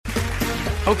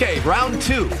Okay, round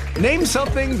two. Name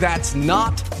something that's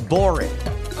not boring.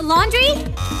 A laundry?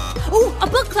 Ooh, a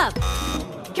book club.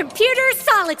 Computer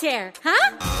solitaire,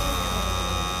 huh?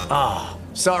 Ah,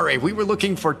 sorry, we were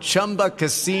looking for Chumba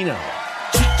Casino.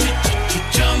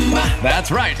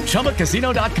 That's right,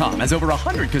 ChumbaCasino.com has over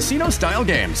 100 casino-style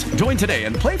games. Join today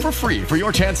and play for free for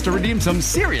your chance to redeem some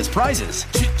serious prizes.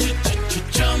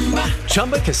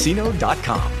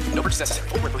 ChumbaCasino.com. No purchase necessary.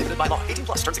 Void where prohibited by law. 18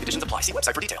 plus terms and conditions apply. See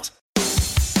website for details.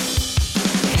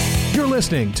 You're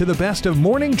listening to the best of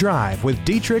Morning Drive with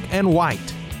Detirch and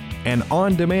White, an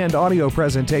on-demand audio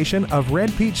presentation of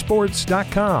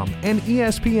RedPeachSports.com and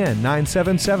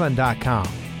ESPN977.com.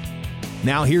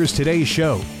 Now here's today's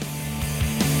show.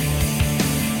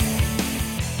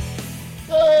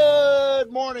 Good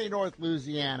morning, North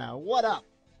Louisiana. What up?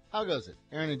 How goes it?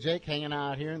 Aaron and Jake hanging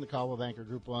out here in the Caldwell Banker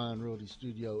Group 1 Realty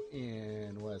Studio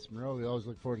in West Monroe. We always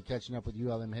look forward to catching up with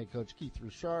ULM head coach Keith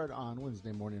Richard on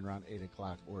Wednesday morning around 8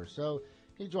 o'clock or so.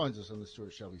 He joins us on the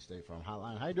Stuart Shelby State Farm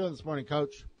Hotline. How you doing this morning,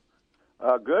 Coach?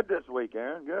 Good this week,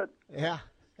 Aaron. Good. Yeah.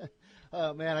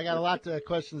 Man, I got a lot of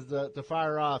questions to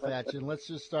fire off at you. And let's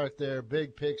just start there.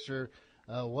 Big picture.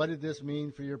 What did this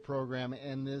mean for your program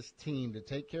and this team to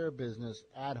take care of business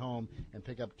at home and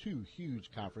pick up two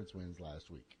huge conference wins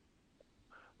last week?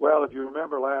 Well, if you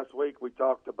remember last week, we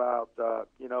talked about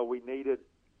we needed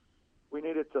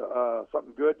to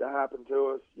something good to happen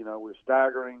to us. You know, we're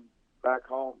staggering back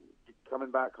home, coming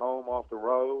back home off the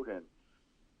road, and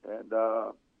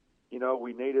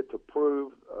we needed to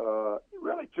prove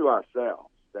really to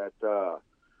ourselves that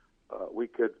we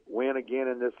could win again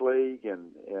in this league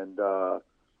and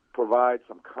provide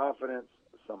some confidence,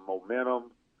 some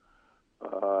momentum.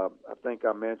 I think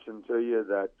I mentioned to you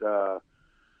that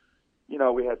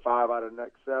we had 5 out of the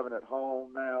next 7 at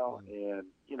home now, and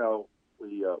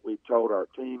we told our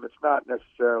team it's not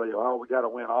necessarily we got to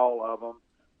win all of them.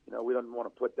 We didn't want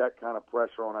to put that kind of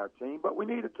pressure on our team, but we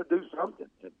needed to do something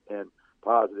and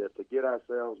positive to get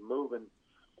ourselves moving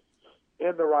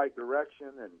in the right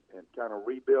direction and kind of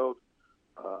rebuild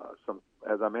some,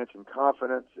 as I mentioned,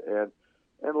 confidence. And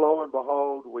lo and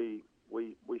behold, we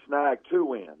snagged 2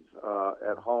 wins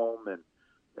at home, and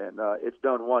it's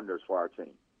done wonders for our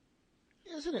team.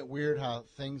 Isn't it weird how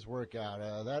things work out?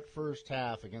 That first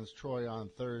half against Troy on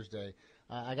Thursday,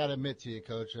 I got to admit to you,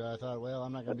 Coach, I thought, well,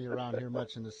 I'm not going to be around here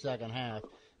much in the second half.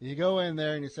 You go in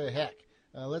there and you say, heck,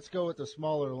 let's go with the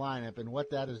smaller lineup, and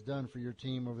what that has done for your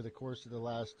team over the course of the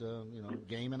last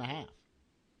game and a half.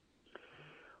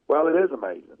 Well, it is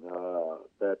amazing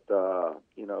that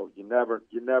you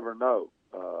never know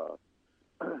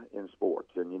in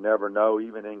sports, and you never know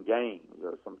even in games.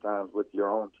 Sometimes with your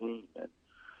own team, and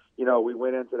we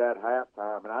went into that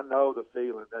halftime, and I know the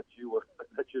feeling that you're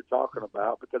talking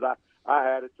about because I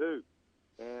had it too,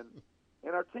 and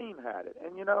our team had it.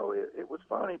 And it was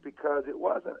funny because it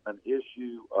wasn't an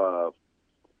issue of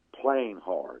playing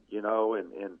hard,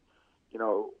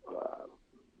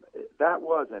 that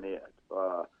wasn't it.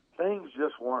 Things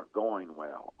just weren't going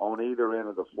well on either end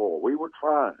of the floor. We were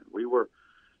trying. We were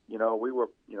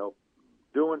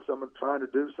trying to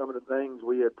do some of the things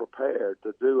we had prepared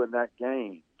to do in that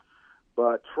game.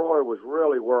 But Troy was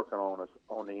really working on us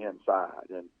on the inside,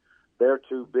 and their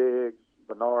 2 bigs,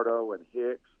 Bernardo and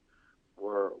Hicks,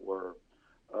 were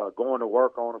going to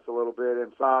work on us a little bit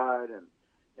inside, and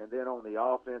then on the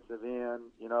offensive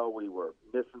end, we were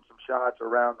missing some shots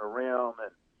around the rim,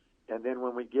 and then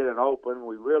when we get an open one,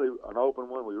 we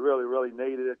really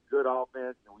needed it, good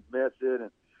offense, and we missed it,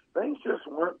 and things just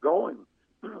weren't going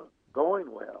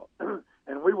well,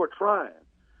 and we were trying.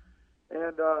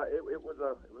 And it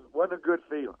wasn't a good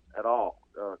feeling at all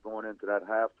going into that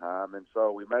halftime. And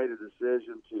so we made a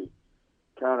decision to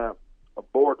kind of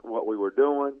abort what we were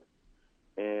doing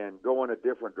and go in a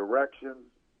different direction,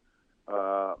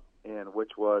 and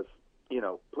which was,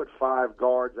 put 5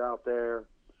 guards out there,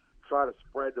 try to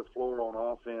spread the floor on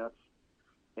offense,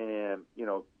 and,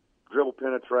 dribble,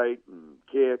 penetrate, and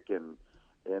kick, and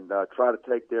try to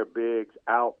take their bigs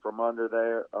out from under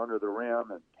the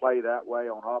rim and play that way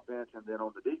on offense. And then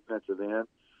on the defensive end,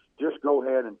 just go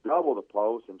ahead and double the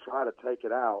post and try to take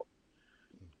it out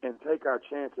and take our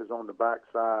chances on the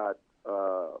backside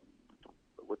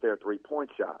with their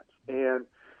 3-point shots. And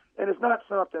it's not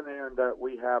something, Aaron, that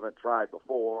we haven't tried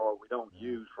before or we don't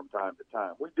use from time to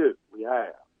time. We do. We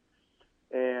have.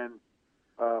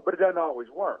 But it doesn't always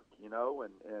work,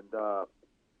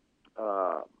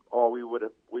 or we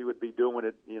would be doing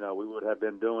it, we would have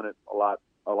been doing it a lot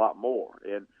more.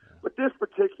 And but this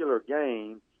particular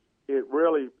game, it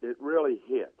really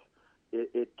hit.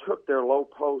 It took their low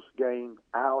post game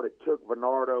out. It took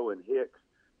Bernardo and Hicks,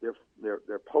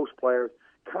 their post players,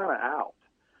 kind of out.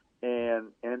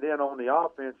 then on the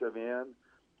offensive end,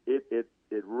 it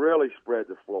really spread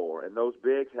the floor, and those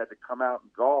bigs had to come out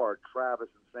and guard Travis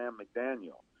and Sam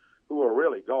McDaniel, who are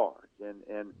really guards,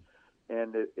 and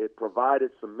it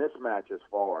provided some mismatches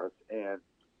for us, and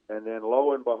then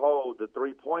lo and behold, the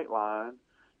 3-point line,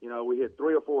 we hit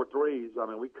 3 or 4 threes. I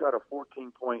mean, we cut a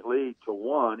 14-point lead to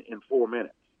 1 in 4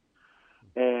 minutes.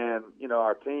 And,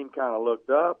 our team kind of looked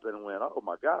up and went, oh,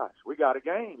 my gosh, we got a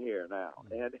game here now.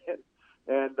 And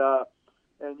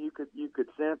you could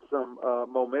sense some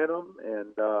momentum.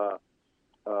 And,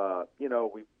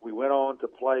 we went on to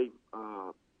play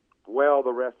well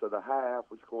the rest of the half.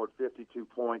 We scored 52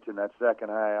 points in that second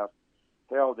half,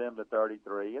 held them to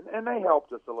 33. And they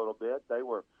helped us a little bit. They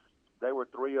were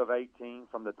 3 of 18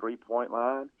 from the 3-point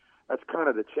line. That's kind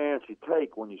of the chance you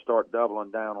take when you start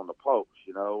doubling down on the post,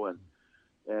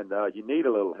 and you need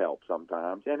a little help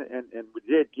sometimes. And we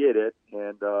did get it,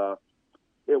 and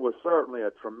it was certainly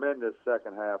a tremendous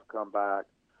second half comeback,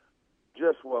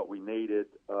 just what we needed,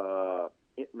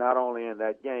 not only in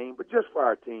that game, but just for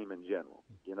our team in general,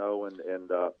 and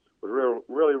was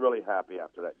really, really happy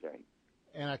after that game.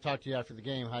 And I talked to you after the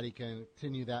game, how do you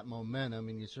continue that momentum?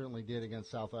 And you certainly did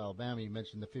against South Alabama. You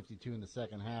mentioned the 52 in the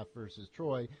second half versus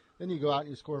Troy. Then you go out and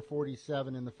you score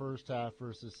 47 in the first half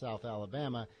versus South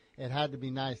Alabama. It had to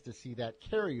be nice to see that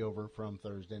carryover from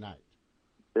Thursday night.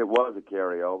 It was a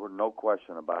carryover, no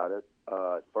question about it.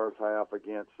 First half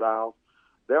against South,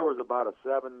 there was about a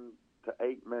 7 to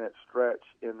 8 minute stretch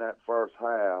in that first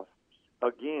half.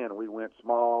 Again, we went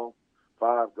small,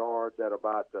 5 guards at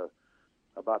about the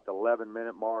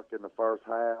 11-minute mark in the first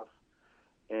half,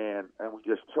 and we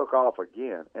just took off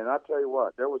again. And I tell you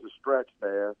what, there was a stretch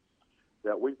there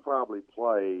that we probably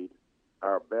played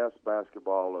our best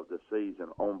basketball of the season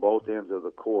on both ends of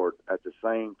the court at the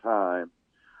same time.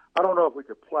 I don't know if we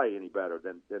could play any better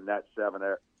than that 7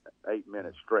 or 8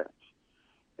 minute stretch.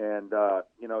 And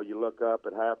you look up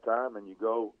at halftime and you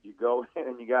go in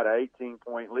and you got an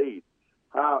 18-point lead.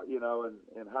 How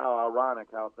and how ironic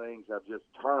how things have just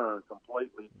turned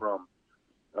completely from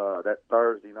that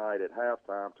Thursday night at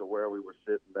halftime to where we were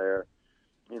sitting there,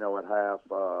 at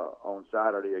half on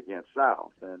Saturday against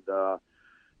South, and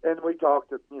we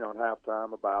talked at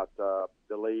halftime about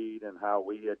the lead and how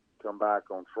we had come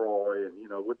back on Troy, and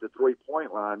with the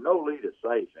 3-point line, no lead is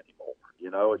safe anymore.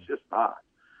 It's just not,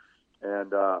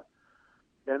 and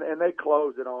they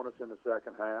closed it on us in the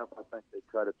second half. I think they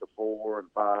cut it to 4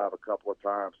 and 5 a couple of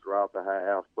times throughout the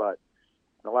half. But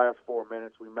in the last 4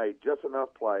 minutes, we made just enough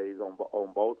plays on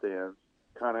both ends,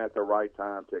 kind of at the right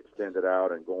time to extend it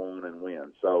out and go on and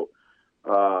win. So,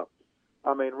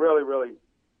 really, really,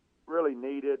 really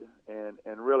needed and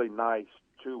really nice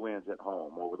 2 wins at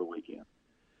home over the weekend.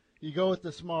 You go with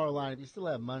the smaller lineup. You still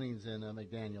have Munnings and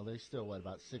McDaniel. They're still,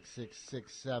 about 6'6",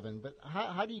 6'7". But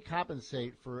how do you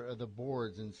compensate for the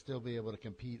boards and still be able to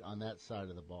compete on that side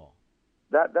of the ball?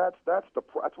 That's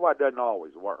why it doesn't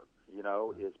always work.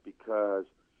 Is because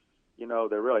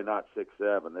they're really not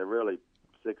 6'7". They're really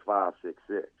 6'5",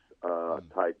 6'6"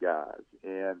 type guys,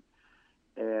 and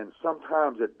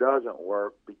sometimes it doesn't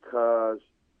work because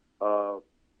of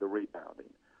the rebounding.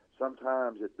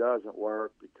 Sometimes it doesn't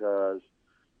work because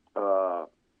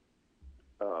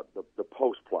the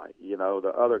post play,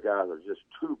 the other guys are just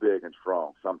too big and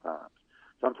strong sometimes.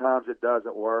 Sometimes it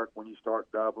doesn't work when you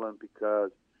start doubling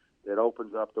because it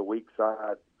opens up the weak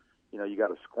side. You got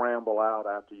to scramble out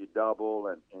after you double,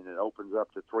 and it opens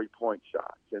up to 3-point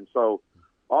shots. And so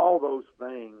all those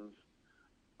things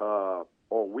are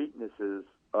weaknesses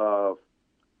of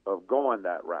going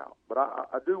that route. But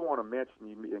I do want to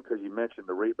mention, because you mentioned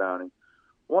the rebounding,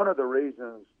 one of the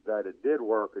reasons that it did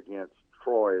work against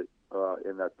Troy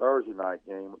in that Thursday night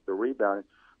game with the rebounding,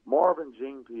 Marvin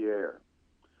Jean-Pierre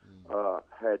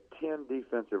had 10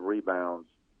 defensive rebounds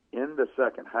in the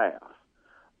second half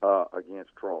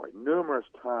against Troy. Numerous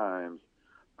times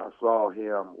I saw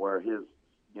him where his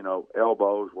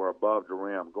elbows were above the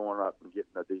rim, going up and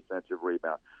getting a defensive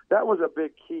rebound. That was a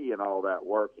big key in all that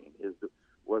working,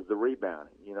 was the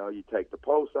rebounding. You take the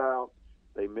post out,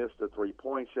 they missed a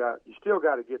 3-point shot. You still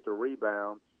got to get the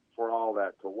rebound for all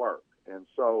that to work. And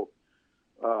so,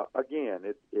 again,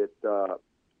 it's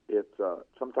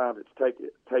sometimes it's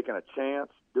taking a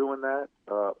chance doing that.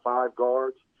 5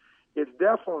 guards. It's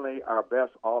definitely our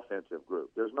best offensive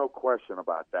group. There's no question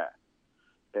about that.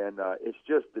 And it's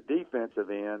just the defensive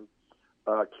end.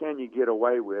 Can you get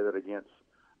away with it against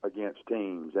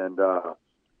teams? And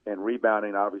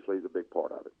rebounding obviously is a big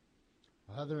part of it.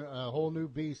 A whole new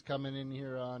beast coming in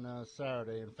here on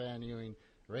Saturday in Fan Ewing.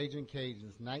 Raging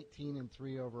Cajuns,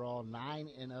 19-3 overall,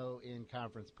 9-0 in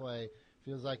conference play.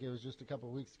 Feels like it was just a couple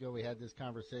of weeks ago we had this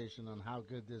conversation on how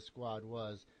good this squad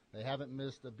was. They haven't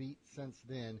missed a beat since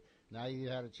then. Now you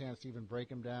had a chance to even break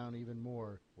them down even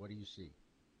more. What do you see?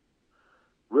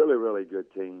 Really, really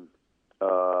good team.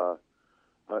 A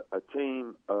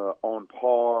team on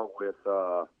par with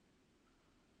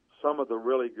some of the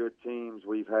really good teams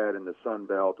we've had in the Sun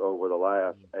Belt over the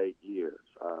last 8 years.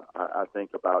 I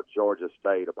think about Georgia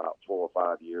State about 4 or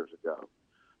 5 years ago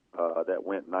that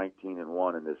went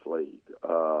 19-1 in this league.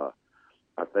 I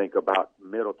think about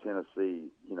Middle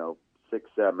Tennessee, 6,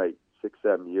 7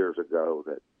 years ago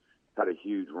that had a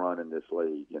huge run in this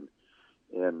league,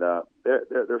 and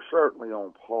they're certainly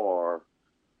on par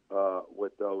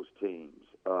with those teams.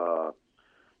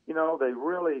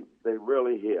 They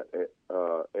really hit,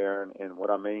 Aaron. And what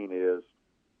I mean is,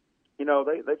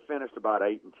 they finished about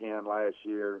 8-10 last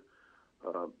year.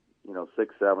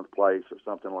 6th, 7th place or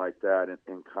something like that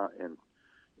in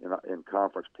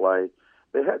conference play.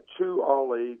 They had 2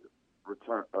 all-league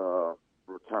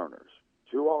returners,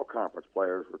 2 all-conference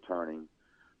players returning.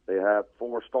 They had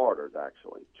 4 starters,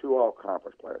 actually, 2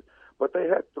 all-conference players. But they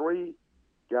had 3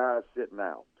 guys sitting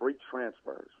out, 3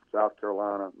 transfers, South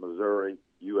Carolina, Missouri,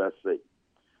 USC.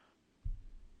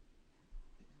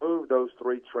 Moved those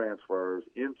 3 transfers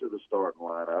into the starting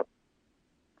lineup,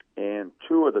 and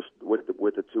 2 of the with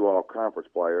the 2 all-conference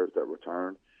players that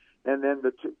returned, and then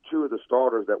the 2 of the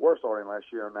starters that were starting last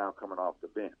year are now coming off the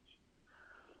bench.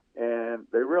 And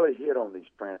they really hit on these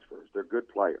transfers. They're good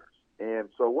players. And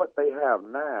so what they have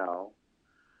now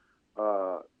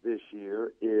this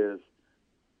year is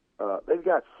they've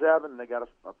got 7. They got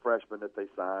a freshman that they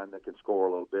signed that can score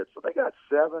a little bit. So they got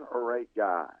 7 or 8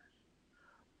 guys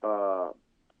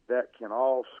that can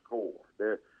all score.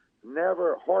 They're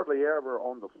hardly ever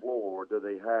on the floor do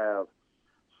they have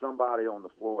somebody on the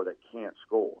floor that can't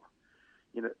score.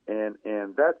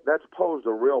 And that's posed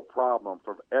a real problem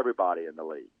for everybody in the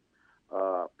league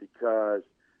because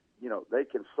they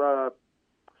can sub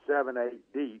 7,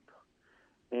 8 deep,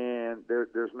 and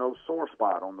there's no sore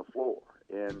spot on the floor.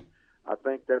 And I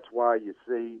think that's why you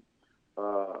see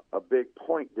a big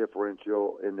point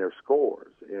differential in their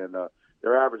scores. And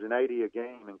they're averaging 80 a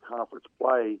game in conference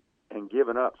play and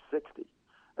giving up 60.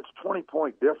 That's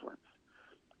 20-point difference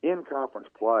in conference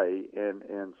play.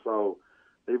 And so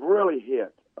they've really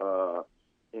hit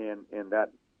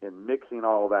in mixing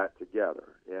all that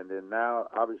together. And then now,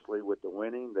 obviously, with the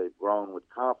winning, they've grown with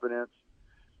confidence.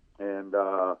 And,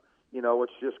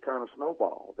 it's just kind of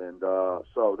snowballed. And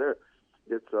so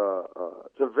it's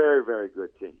a very, very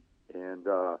good team. And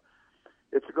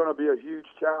it's going to be a huge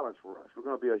challenge for us. We're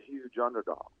going to be a huge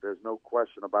underdog. There's no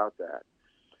question about that.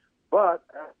 But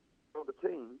as the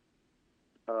team,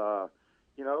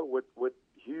 with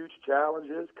huge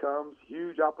challenges comes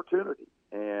huge opportunity.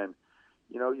 And,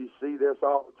 you see this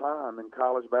all the time in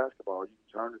college basketball. You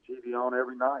turn the TV on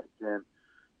every night, and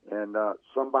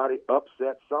somebody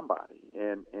upsets somebody.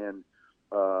 And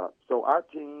so our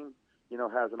team,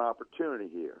 has an opportunity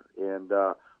here. And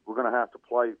we're going to have to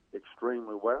play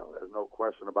extremely well. There's no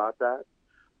question about that.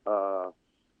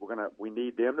 We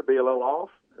need them to be a little off.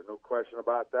 There's no question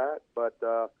about that. But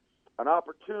an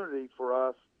opportunity for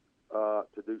us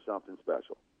to do something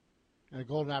special. And a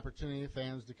golden opportunity for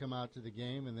fans to come out to the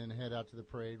game and then head out to the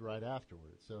parade right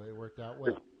afterwards. So it worked out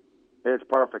well. It's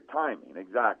perfect timing,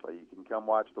 exactly. You can come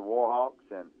watch the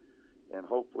Warhawks and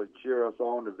hopefully cheer us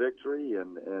on to victory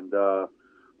and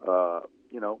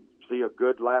see a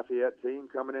good Lafayette team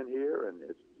coming in here. And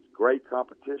it's great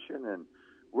competition, and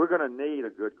we're going to need a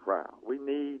good crowd. We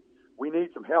need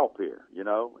some help here,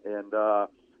 and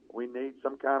we need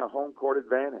some kind of home court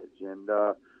advantage. And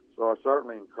so I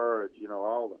certainly encourage,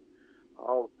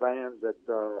 all the fans that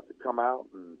come out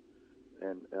and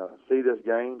see this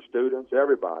game, students,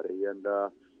 everybody. And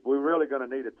we're really going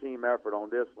to need a team effort on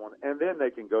this one, and then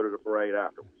they can go to the parade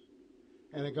afterwards.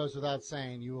 And it goes without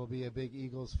saying, you will be a big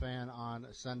Eagles fan on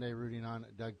Sunday rooting on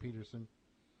Doug Peterson.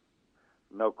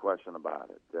 No question about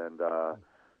it. And,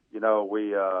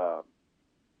 we a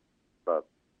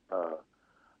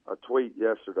tweet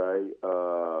yesterday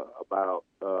about,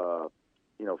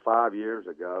 5 years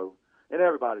ago, and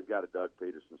everybody's got a Doug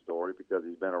Peterson story because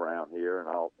he's been around here and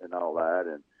all that.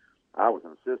 And I was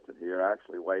an assistant here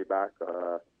actually way back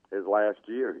his last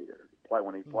year here,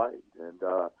 when he played. And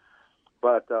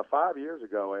but 5 years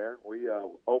ago, Aaron, we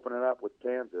opened it up with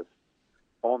Kansas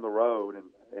on the road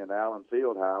in Allen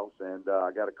Fieldhouse, and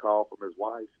I got a call from his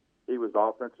wife. He was the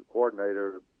offensive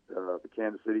coordinator of the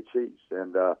Kansas City Chiefs,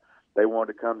 and they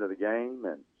wanted to come to the game,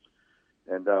 and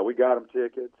we got him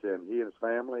tickets, and he and his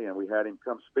family, and we had him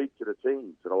come speak to the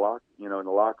team, in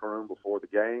the locker room before the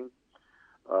game.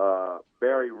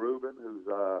 Barry Rubin, who's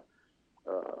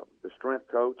the strength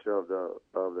coach of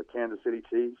the Kansas City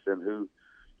Chiefs, and who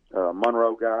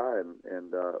Monroe guy,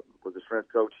 and was the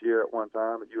strength coach here at one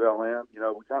time at ULM. You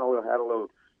know, we kind of had a little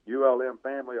ULM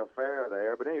family affair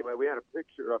there. But anyway, we had a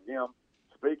picture of him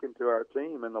speaking to our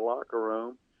team in the locker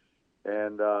room,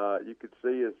 and you could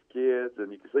see his kids,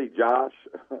 and you could see Josh,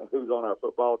 who's on our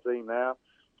football team now,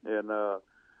 in the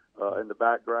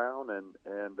background, and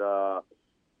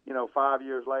you know, 5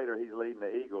 years later, he's leading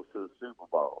the Eagles to the Super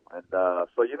Bowl, and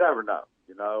so you never know,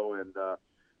 you know, and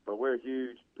but we're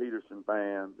huge Peterson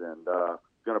fans, and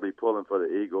going to be pulling for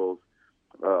the Eagles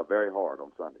very hard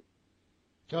on Sunday.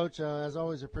 Coach, as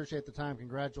always, appreciate the time.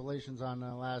 Congratulations on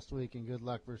last week, and good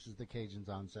luck versus the Cajuns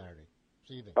on Saturday.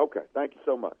 See you then. Okay, thank you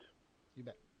so much. You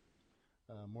bet.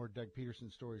 More Doug Peterson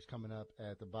stories coming up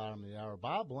at the bottom of the hour.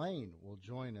 Bob Lane will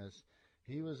join us.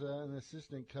 He was an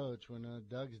assistant coach when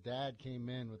Doug's dad came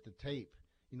in with the tape.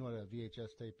 You know what a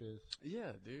VHS tape is?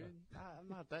 Yeah, dude. I'm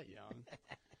not that young.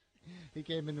 He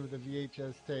came in with a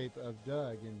VHS tape of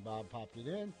Doug, and Bob popped it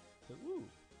in. Said, "Ooh."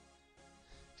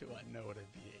 Do I know what a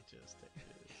VHS tape is?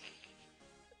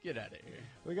 Get out of here.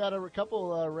 We got a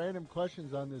couple random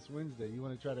questions on this Wednesday. You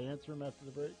want to try to answer them after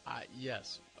the break?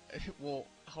 Yes. Well,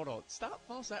 hold on. Stop,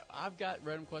 False. I've got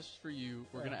random questions for you.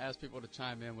 We're going to ask people to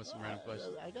chime in with some random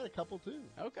questions. I got a couple, too.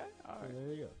 Okay. All right. So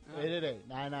there you go. Right.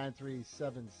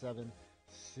 888-993-7762.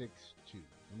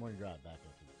 The Morning Drive back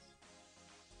after this.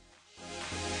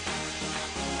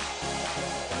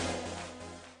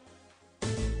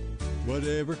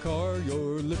 Whatever car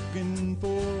you're looking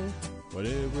for,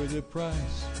 whatever the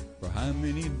price, for how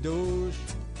many doors,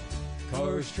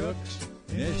 cars, trucks,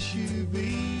 and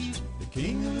SUVs, the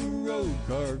king of the road,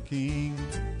 Car King.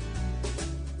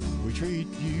 We treat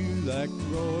you like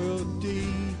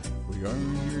royalty, we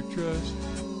earn your trust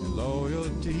and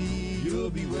loyalty.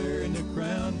 You'll be wearing the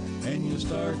crown and you'll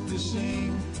start to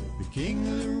sing, the king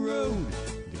of the road,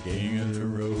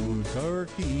 Car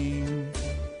King.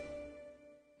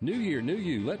 New year, new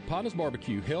you. Let Partners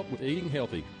Barbecue help with eating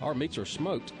healthy. Our meats are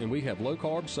smoked, and we have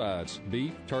low-carb sides.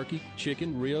 Beef, turkey,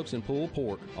 chicken, ribs, and pulled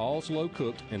pork. All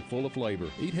slow-cooked and full of flavor.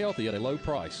 Eat healthy at a low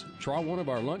price. Try one of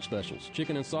our lunch specials.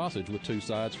 Chicken and sausage with 2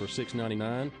 sides for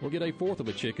 $6.99, or get a fourth of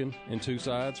a chicken and 2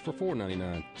 sides for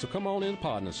 $4.99. So come on in,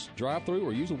 Partners. Drive-through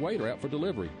or use a waiter app for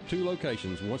delivery. 2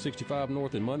 locations, 165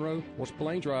 North in Monroe, or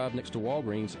Splain Drive next to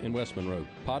Walgreens in West Monroe.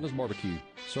 Partners Barbecue,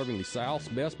 serving the South's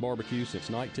best barbecue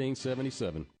since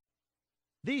 1977.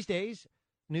 These days,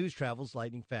 news travels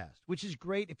lightning fast, which is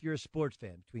great if you're a sports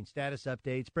fan. Between status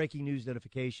updates, breaking news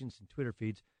notifications, and Twitter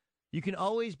feeds, you can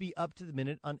always be up to the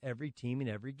minute on every team and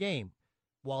every game.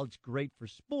 While it's great for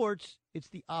sports, it's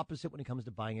the opposite when it comes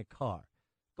to buying a car.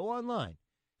 Go online,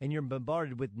 and you're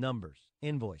bombarded with numbers,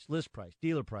 invoice, list price,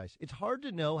 dealer price. It's hard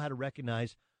to know how to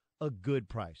recognize a good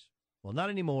price. Well, not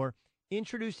anymore.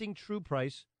 Introducing True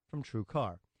Price from True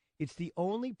Car. It's the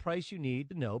only price you need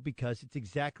to know because it's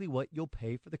exactly what you'll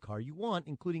pay for the car you want,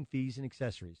 including fees and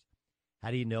accessories. How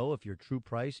do you know if your true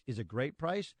price is a great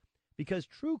price? Because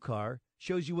True Car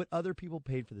shows you what other people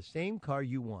paid for the same car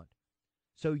you want.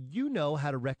 So you know how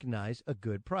to recognize a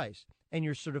good price, and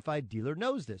your certified dealer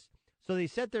knows this. So they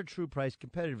set their true price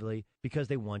competitively because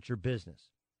they want your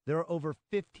business. There are over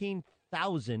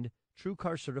 15,000 True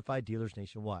Car certified dealers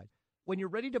nationwide. When you're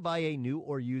ready to buy a new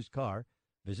or used car,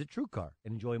 visit True Car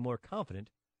and enjoy a more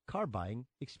confident car buying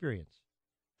experience.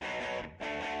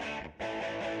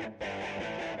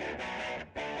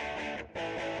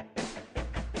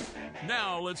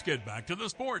 Now let's get back to the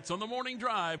sports on the Morning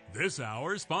Drive. This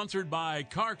hour is sponsored by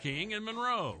Car King in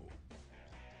Monroe.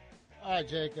 All right,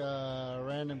 Jake,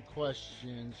 random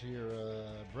questions here.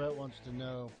 Brett wants to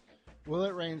know, will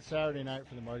it rain Saturday night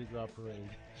for the Mardi Gras parade?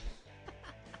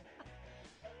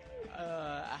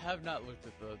 I have not looked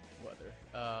at the weather.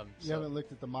 You haven't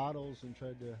looked at the models and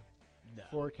tried to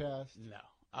forecast? No.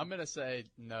 I'm going to say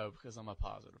no because I'm a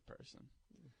positive person.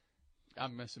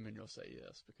 I'm assuming you'll say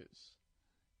yes because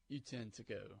you tend to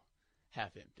go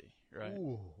half empty, right?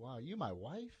 Ooh, wow. You my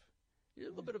wife? You're a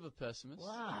little bit of a pessimist.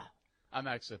 Wow. I'm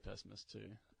actually a pessimist,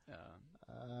 too.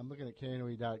 I'm looking at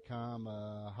KNOE.com.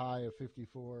 High of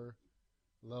 54,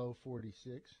 low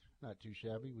 46. Not too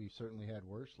shabby. We've certainly had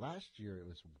worse. Last year it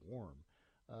was warm.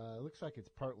 It looks like it's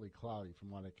partly cloudy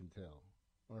from what I can tell,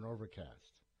 or an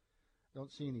overcast.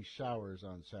 Don't see any showers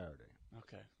on Saturday.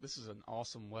 Okay. This is an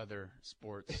awesome weather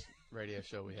sports radio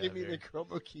show we have Give me here. the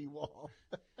chroma key wall.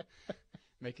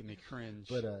 Making me cringe.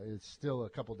 But it's still a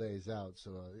couple days out,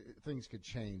 so things could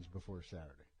change before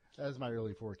Saturday. That's my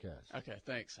early forecast. Okay,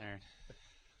 thanks, Aaron.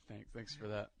 Thanks for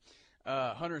that.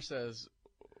 Hunter says,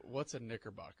 what's a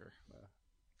knickerbocker?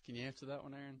 Can you answer that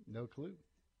one, Aaron? No clue.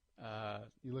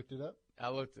 You looked it up? I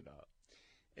looked it up.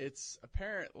 It's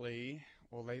apparently,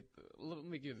 well, let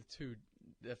me give the two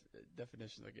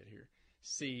definitions I get here.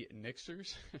 C,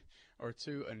 Knickers, or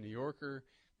 2, a New Yorker.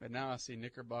 But now I see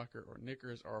knickerbocker or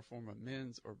knickers are a form of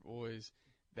men's or boys'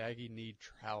 baggy-kneed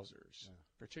trousers,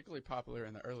 particularly popular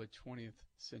in the early 20th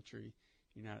century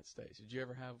United States. Did you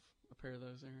ever have a pair of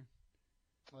those,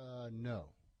 Aaron? No.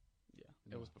 Yeah,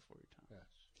 it was before your time. Yes.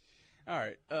 All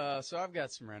right, so I've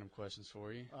got some random questions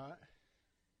for you. All right.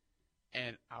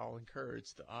 And I'll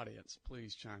encourage the audience,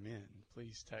 please chime in.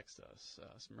 Please text us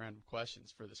some random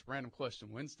questions for this Random Question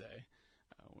Wednesday.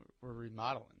 We're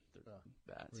remodeling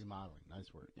that. Remodeling.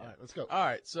 Nice word. Yeah. All right, let's go. All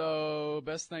right, so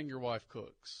best thing your wife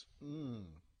cooks.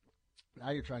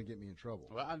 Now you're trying to get me in trouble.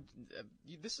 Well,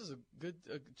 this is a good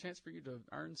chance for you to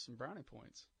earn some brownie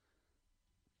points.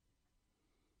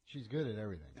 She's good at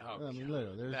everything. Oh, I mean,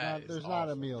 literally, that there's is not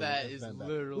a awful. meal That that's is been bad.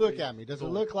 literally Look at me. Does it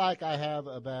the- look like I have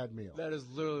a bad meal? That is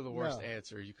literally the worst No.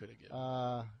 answer you could have given.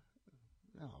 No,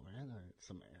 man.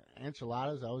 Some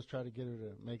enchiladas. I always try to get her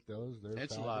to make those. They're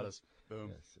Enchiladas. fabulous. Boom.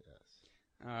 Yes.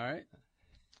 All right.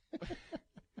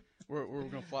 we're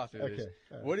going to fly through these. Okay.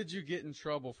 All right. What did you get in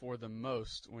trouble for the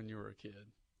most when you were a kid?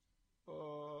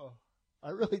 I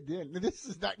really didn't. This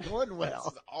is not going well.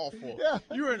 This is awful. Yeah.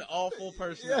 You're an awful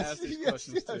person to ask these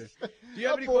questions to. yes. Do you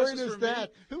have How any boring questions is for me?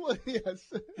 that? Who?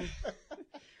 Yes.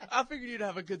 I figured you'd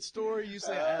have a good story. You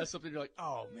say I asked something, you're like,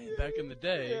 oh, man, back in the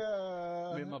day,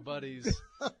 Yeah. me and my buddies.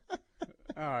 All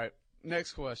right,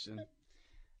 next question.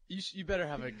 You better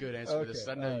have a good answer for this. 'Cause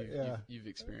I know you've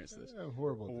experienced this.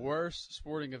 Horrible. Worst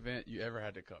sporting event you ever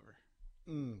had to cover?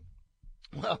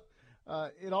 Well,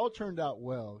 it all turned out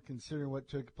well, considering what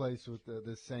took place with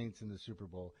the Saints in the Super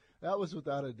Bowl. That was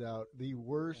without a doubt the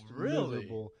worst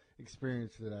miserable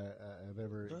experience that I've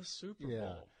ever. The Super Yeah.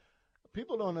 Bowl.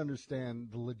 People don't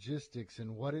understand the logistics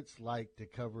and what it's like to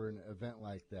cover an event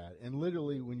like that. And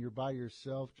literally, when you're by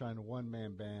yourself trying to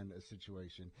one-man band a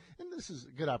situation, and this is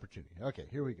a good opportunity. Okay,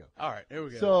 here we go. All right, here we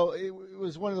go. So it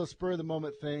was one of those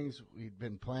spur-of-the-moment things. We'd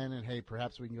been planning, hey,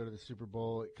 perhaps we can go to the Super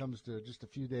Bowl. It comes to just a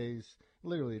few days,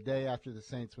 literally a day after the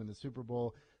Saints win the Super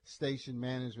Bowl. Station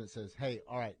management says, hey,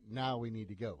 all right, now we need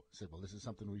to go. I said, well, this is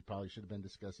something we probably should have been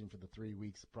discussing for the 3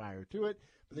 weeks prior to it.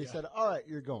 But they said, all right,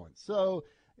 you're going. So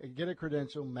get a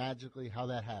credential magically, how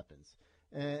that happens.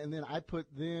 And then I put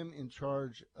them in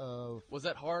charge of. Was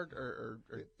that hard or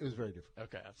It was very different.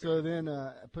 Okay. So then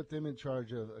I put them in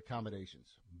charge of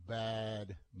accommodations.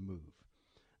 Bad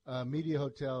move. Media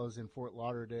Hotel is in Fort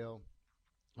Lauderdale,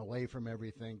 away from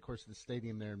everything. Of course, the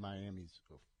stadium there in Miami's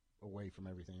away from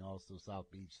everything, also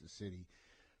South Beach, the city.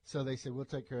 So they said, we'll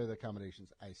take care of the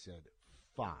accommodations. I said,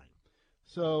 fine.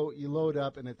 So you load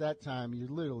up, and at that time, you're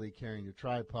literally carrying your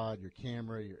tripod, your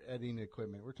camera, your editing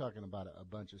equipment. We're talking about a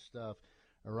bunch of stuff.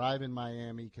 Arrive in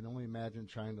Miami, can only imagine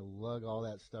trying to lug all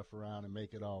that stuff around and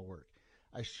make it all work.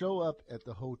 I show up at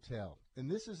the hotel, and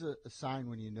this is a sign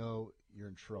when you know you're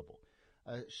in trouble.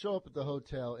 I show up at the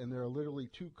hotel, and there are literally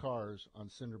 2 cars on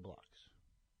cinder blocks.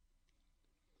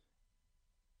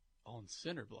 On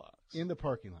cinder blocks? In the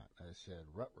parking lot. I said,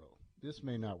 ruh-roh, this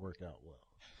may not work out well.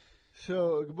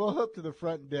 So I go up to the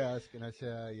front desk, and I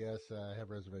say, yes, I have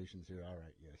reservations here. All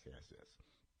right, yes.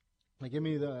 They give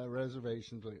me the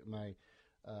reservations, my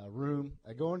room.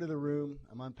 I go into the room.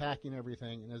 I'm unpacking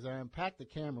everything. And as I unpack the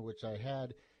camera, which I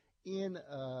had in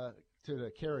to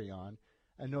the carry-on,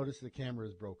 I notice the camera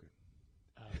is broken.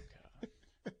 Oh,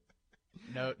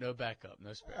 God. No backup,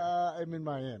 no spare. I'm in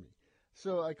Miami.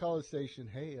 So I call the station,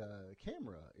 hey,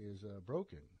 camera is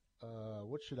broken.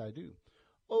 What should I do?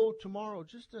 Oh, tomorrow,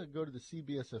 just go to the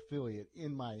CBS affiliate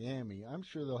in Miami. I'm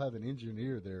sure they'll have an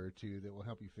engineer there or two that will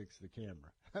help you fix the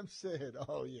camera. I'm saying,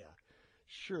 oh, yeah,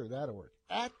 sure, that'll work.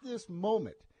 At this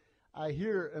moment, I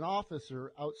hear an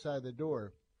officer outside the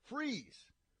door, freeze,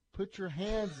 put your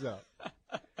hands up.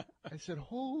 I said,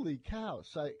 holy cow.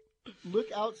 So I look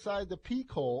outside the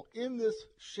peek hole in this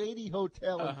shady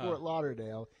hotel in Fort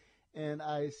Lauderdale, and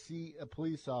I see a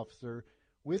police officer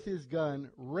with his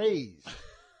gun raised.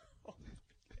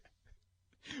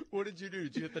 What did you do?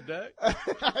 Did you hit the deck?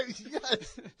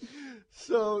 Yes.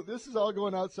 So this is all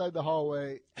going outside the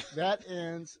hallway. That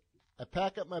ends. I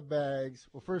pack up my bags.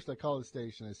 Well, first I call the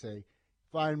station. I say,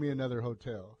 find me another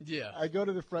hotel. Yeah. I go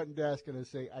to the front desk and I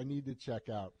say, I need to check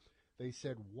out. They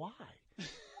said, why?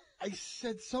 I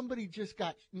said, somebody just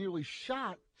got nearly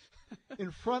shot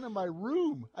in front of my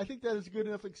room. I think that is a good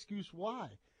enough excuse why.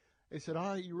 They said, all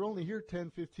right, you were only here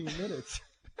 10, 15 minutes.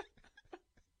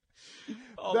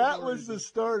 That was the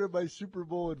start of my Super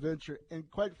Bowl adventure. And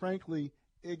quite frankly,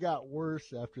 it got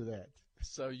worse after that.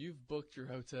 So you've booked your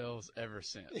hotels ever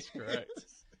since, correct?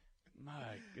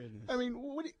 My goodness. I mean,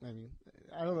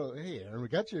 I don't know. Hey, Aaron, we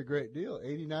got you a great deal,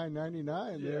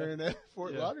 $89.99 there in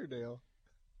Fort Lauderdale.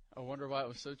 I wonder why it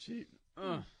was so cheap.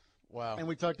 Wow. And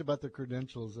we talked about the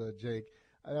credentials, Jake.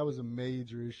 That was a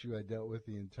major issue I dealt with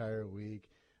the entire week.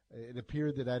 It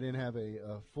appeared that I didn't have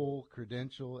a full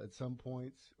credential at some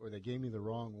points, or they gave me the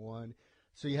wrong one.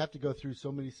 So you have to go through so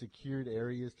many secured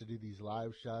areas to do these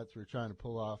live shots. We're trying to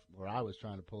pull off, or I was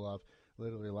trying to pull off,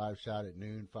 literally a live shot at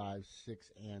noon, 5,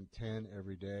 6, and 10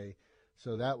 every day.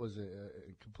 So that was a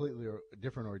completely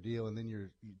different ordeal. And then you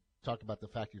talk about the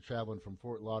fact you're traveling from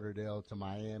Fort Lauderdale to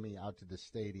Miami out to the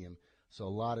stadium. So a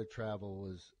lot of travel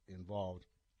was involved.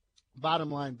 Bottom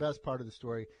line, best part of the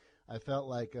story, I felt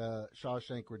like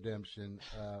Shawshank Redemption.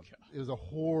 It was a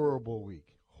horrible week.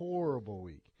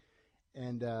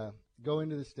 And go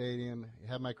into the stadium,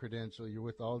 have my credential, you're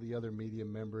with all the other media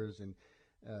members, and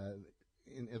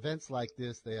in events like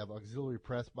this, they have auxiliary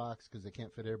press box because they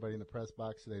can't fit everybody in the press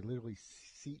box, so they literally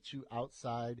seat you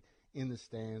outside in the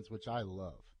stands, which I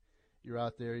love. You're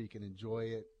out there, you can enjoy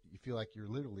it. You feel like you're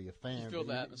literally a fan, You feel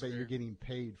the atmosphere. but you're getting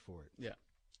paid for it. Yeah.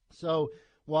 So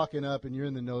walking up, and you're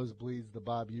in the nosebleeds, the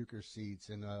Bob Uecker seats,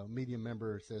 and a media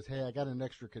member says, hey, I got an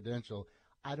extra credential.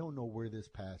 I don't know where this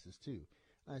passes to.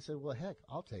 And I said, well, heck,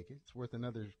 I'll take it. It's worth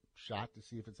another shot to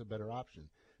see if it's a better option.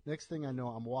 Next thing I know,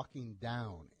 I'm walking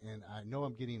down, and I know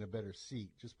I'm getting a better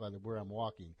seat just by where I'm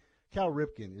walking. Cal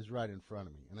Ripken is right in front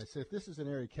of me. And I said, if this is an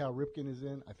area Cal Ripken is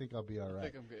in, I think I'll be all right. I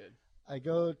think I'm good. I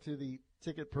go to the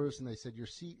ticket person. They said, your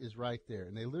seat is right there.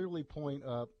 And they literally point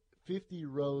up 50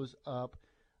 rows up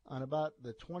on about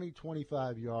the 20,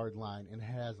 25-yard line, and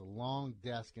has a long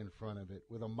desk in front of it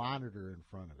with a monitor in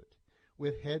front of it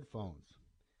with headphones.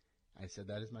 I said,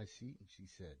 that is my seat? And she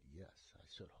said, yes. I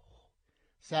said, oh.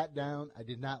 Sat down. I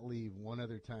did not leave one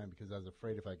other time because I was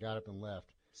afraid if I got up and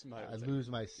left, I'd lose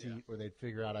my seat, or they'd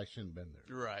figure out I shouldn't have been there.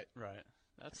 Right.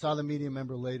 Saw the media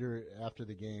member later after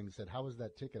the game and said, how was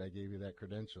that ticket I gave you, that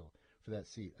credential for that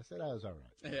seat? I said, I was all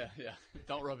right. Yeah.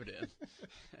 Don't rub it in.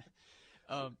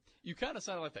 You kind of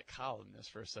sounded like that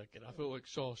columnist for a second. I feel like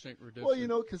Shawshank Redemption.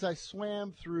 Well, because I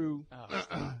swam through, Stop.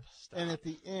 and at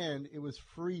the end, it was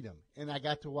freedom. And I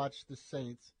got to watch the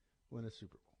Saints win a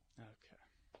Super Bowl. Okay.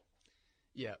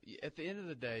 Yeah, at the end of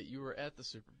the day, you were at the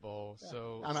Super Bowl,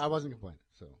 so. I wasn't complaining.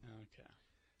 So. Okay.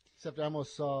 Except I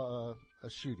almost saw a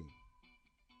shooting.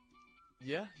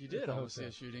 Yeah, you did almost see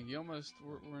a shooting. You almost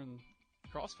were in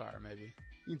crossfire, maybe.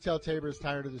 You can tell Tabor's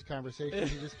tired of this conversation.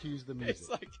 He just cues the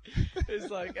music.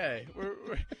 It's like, hey, we're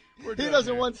he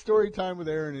doesn't want story time with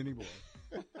Aaron anymore.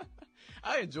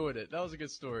 I enjoyed it. That was a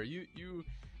good story. You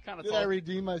kind of Did I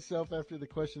redeem myself after the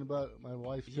question about my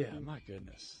wife? Yeah, my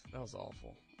goodness, that was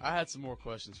awful. I had some more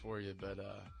questions for you, but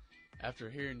after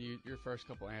hearing your first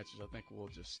couple answers, I think we'll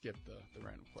just skip the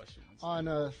random questions.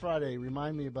 On Friday,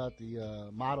 remind me about the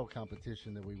model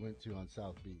competition that we went to on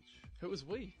South Beach. Who was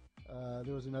we?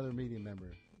 There was another media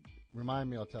member. Remind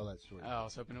me, I'll tell that story. Oh, I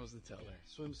was hoping it was the teller.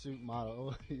 Swimsuit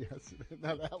model. Oh, yes.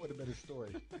 Now that would have been a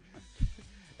story.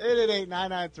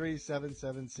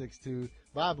 888-993-7762.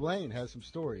 Bob Lane has some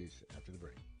stories after the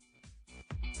break.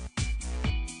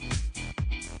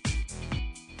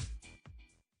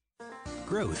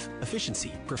 Growth,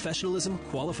 efficiency, professionalism,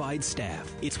 qualified staff.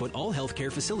 It's what all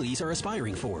healthcare facilities are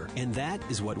aspiring for, and that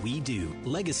is what we do.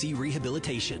 Legacy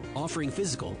Rehabilitation, offering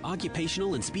physical,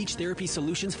 occupational, and speech therapy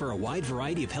solutions for a wide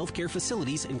variety of healthcare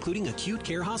facilities, including acute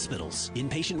care hospitals,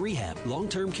 inpatient rehab,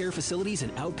 long-term care facilities,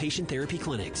 and outpatient therapy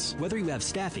clinics. Whether you have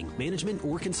staffing, management,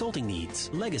 or consulting needs,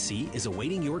 Legacy is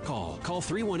awaiting your call. Call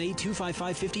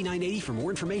 318-255-5980 for more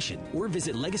information, or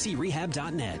visit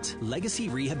legacyrehab.net. Legacy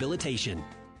Rehabilitation.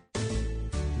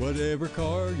 Whatever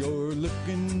car you're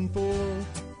looking for,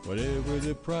 whatever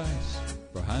the price,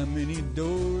 for how many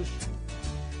doors,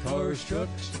 cars,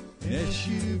 trucks, and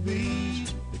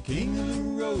SUVs, the king of the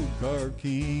road, Car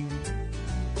King.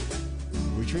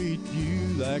 We treat you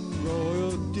like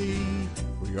royalty,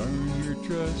 we earn your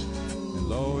trust and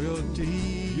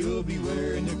loyalty. You'll be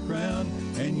wearing the crown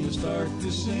and you'll start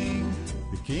to sing,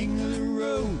 the king of the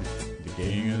road,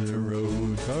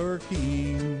 Car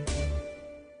King.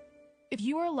 If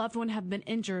you or a loved one have been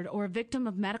injured or a victim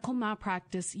of medical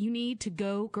malpractice, you need to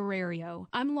go Guerrero.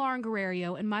 I'm Lauren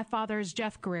Guerrero, and my father is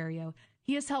Jeff Guerrero.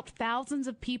 He has helped thousands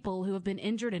of people who have been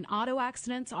injured in auto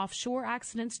accidents, offshore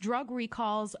accidents, drug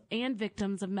recalls, and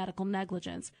victims of medical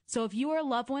negligence. So if you or a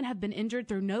loved one have been injured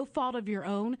through no fault of your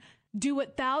own, do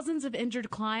what thousands of injured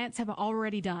clients have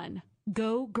already done.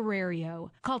 Go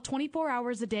Guerrero. Call 24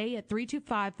 hours a day at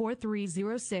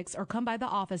 325-4306 or come by the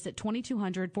office at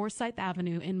 2200 Forsyth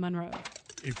Avenue in Monroe.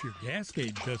 If your gas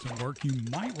gauge doesn't work, you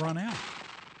might run out.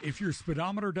 If your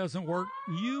speedometer doesn't work,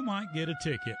 you might get a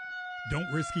ticket.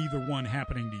 Don't risk either one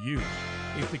happening to you.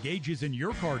 If the gauges in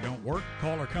your car don't work,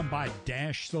 call or come by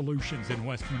Dash Solutions in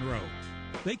West Monroe.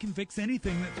 They can fix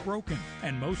anything that's broken,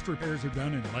 and most repairs are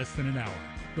done in less than an hour.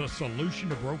 The solution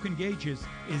to broken gauges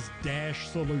is Dash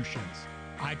Solutions.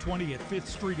 I-20 at 5th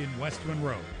Street in West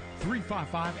Monroe.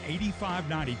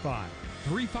 355-8595.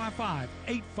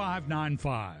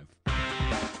 355-8595.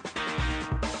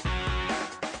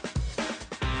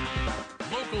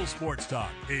 Local sports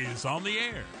talk is on the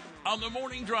air. On the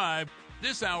Morning Drive,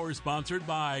 this hour is sponsored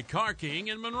by Car King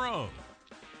in Monroe.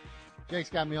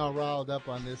 Jake's got me all riled up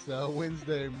on this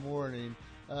Wednesday morning.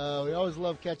 We always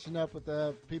love catching up with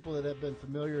the people that have been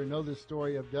familiar and know the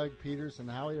story of Doug Peterson,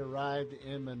 how he arrived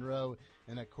in Monroe,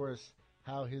 and, of course,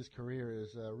 how his career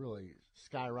is really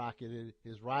skyrocketed,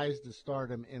 his rise to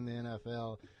stardom in the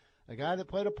NFL. A guy that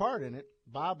played a part in it,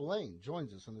 Bob Lane,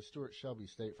 joins us on the Stuart Shelby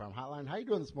State Farm Hotline. How you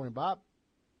doing this morning, Bob?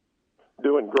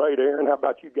 Doing great, Aaron. How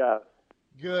about you guys?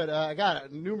 Good. I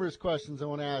got numerous questions I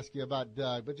want to ask you about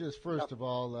Doug, but just first of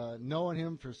all, knowing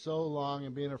him for so long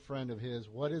and being a friend of his,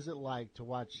 what is it like to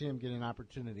watch him get an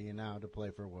opportunity and now to play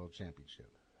for a world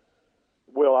championship?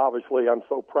 Well, obviously, I'm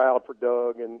so proud for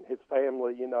Doug and his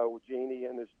family, Jeannie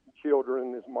and his children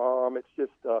and his mom. It's just,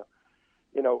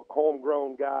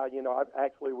 homegrown guy.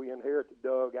 We inherited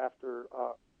Doug after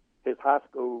his high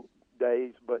school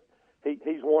days, but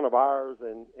he's one of ours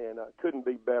and couldn't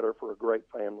be better for a great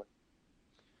family.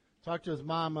 Talked to his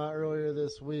mom earlier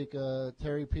this week,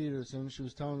 Terry Peterson. She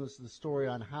was telling us the story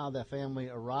on how the family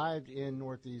arrived in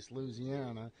Northeast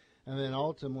Louisiana and then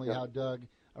ultimately how Doug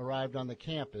arrived on the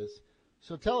campus.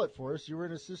 So tell it for us. You were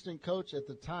an assistant coach at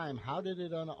the time. How did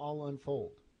it all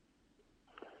unfold?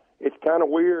 It's kind of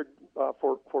weird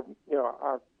for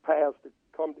our paths to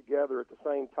come together at the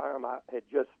same time. I had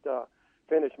just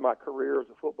finished my career as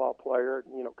a football player,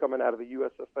 coming out of the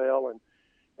USFL,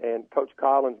 and Coach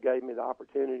Collins gave me the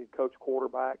opportunity to coach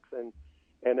quarterbacks, and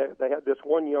they had this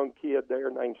one young kid there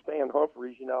named Stan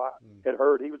Humphreys. I had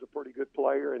heard he was a pretty good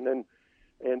player, and then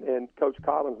and Coach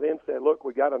Collins then said, "Look,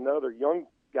 we got another young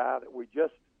guy that we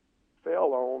just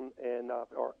fell on,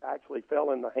 or actually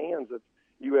fell in the hands of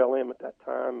ULM at that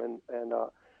time." And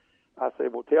I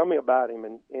said, "Well, tell me about him."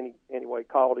 And anyway,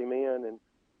 called him in,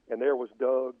 and there was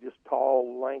Doug, just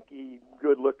tall, lanky,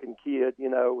 good-looking kid,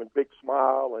 and big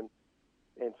smile, and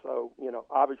so,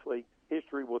 obviously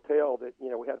history will tell that,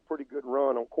 we had a pretty good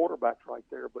run on quarterbacks right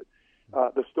there. But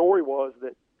the story was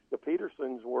that the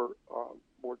Petersons were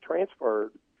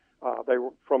transferred. They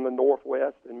were from the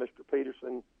Northwest, and Mr.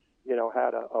 Peterson,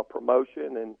 had a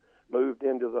promotion and moved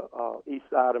into the east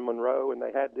side of Monroe, and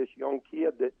they had this young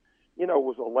kid that,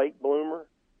 was a late bloomer,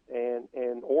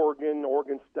 and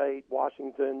Oregon State,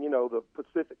 Washington, the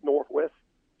Pacific Northwest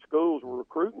schools were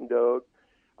recruiting Doug.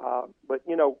 But,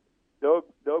 Doug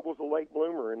was a late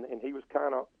bloomer, and he was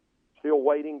kind of still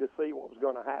waiting to see what was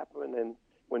going to happen. And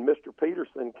when Mr.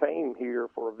 Peterson came here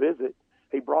for a visit,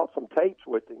 he brought some tapes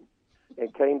with him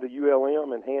and came to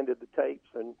ULM and handed the tapes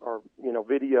or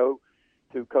video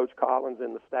to Coach Collins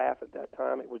and the staff at that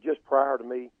time. It was just prior to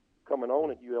me coming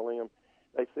on at ULM.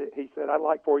 He said, "I'd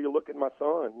like for you to look at my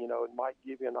son, it might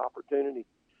give you an opportunity."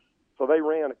 So they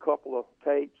ran a couple of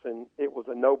tapes, and it was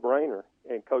a no-brainer.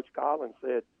 And Coach Collins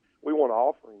said, "We want to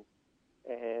offer him."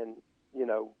 And,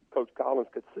 Coach Collins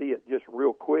could see it just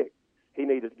real quick. He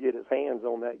needed to get his hands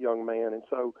on that young man. And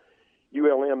so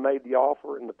ULM made the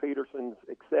offer, and the Petersons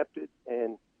accepted,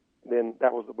 and then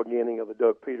that was the beginning of the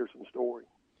Doug Peterson story.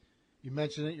 You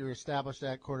mentioned it. You were established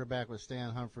at quarterback with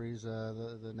Stan Humphreys,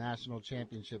 the national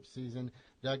championship season.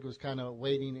 Doug was kind of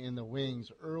waiting in the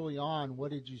wings. Early on,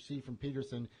 what did you see from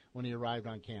Peterson when he arrived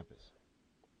on campus?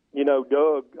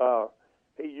 Doug,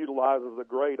 he utilizes a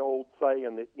great old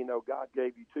saying that, God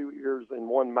gave you 2 ears and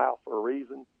 1 mouth for a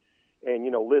reason, and,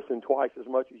 listen twice as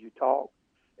much as you talk.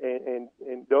 And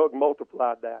Doug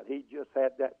multiplied that. He just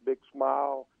had that big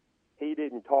smile. He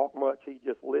didn't talk much. He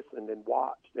just listened and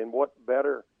watched. And what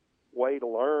better way to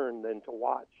learn than to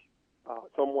watch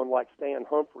someone like Stan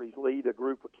Humphreys lead a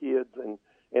group of kids and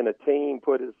a team,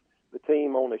 put the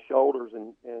team on his shoulders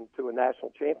and to a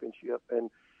national championship. And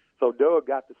so Doug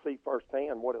got to see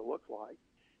firsthand what it looks like.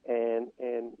 And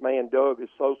man, Doug is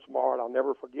so smart. I'll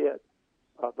never forget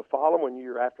the following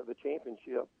year after the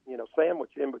championship,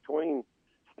 sandwiched in between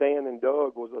Stan and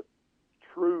Doug was a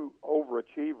true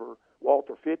overachiever.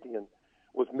 Walter Fittian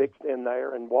was mixed in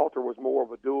there, and Walter was more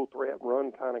of a dual threat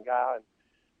run kind of guy. And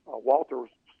Walter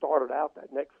started out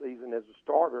that next season as a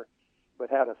starter, but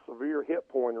had a severe hip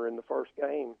pointer in the first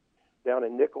game down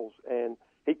in Nichols, and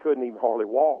he couldn't even hardly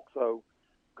walk. So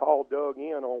called Doug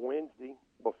in on Wednesday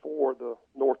before the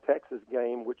North Texas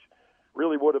game, which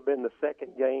really would have been the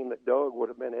second game that Doug would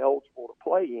have been eligible to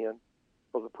play in,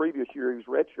 because the previous year he was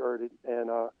redshirted. And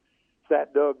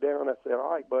sat Doug down and I said,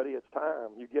 all right, buddy, it's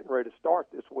time. You're getting ready to start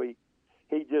this week.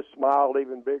 He just smiled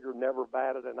even bigger, never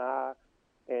batted an eye,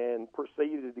 and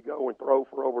proceeded to go and throw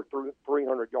for over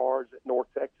 300 yards at North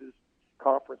Texas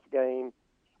conference game.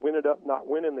 We ended up not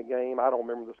winning the game. I don't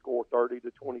remember the score,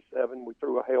 30-27. We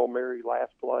threw a Hail Mary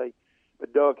last play.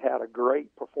 But Doug had a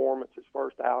great performance his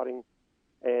first outing.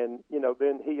 And,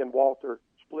 then he and Walter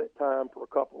split time for a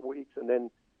couple of weeks, and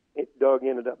then Doug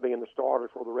ended up being the starter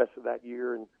for the rest of that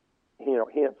year. And,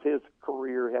 hence his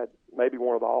career had maybe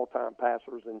one of the all-time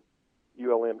passers in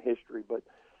ULM history. But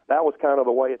that was kind of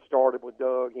the way it started with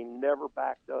Doug. He never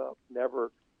backed up, never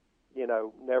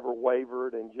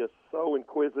wavered, and just so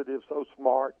inquisitive, so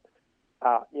smart.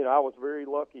 I was very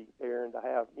lucky, Aaron, to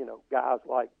have, guys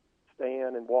like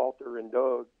Stan and Walter and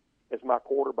Doug as my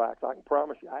quarterbacks. I can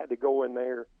promise you I had to go in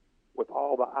there with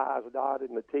all the I's dotted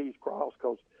and the T's crossed,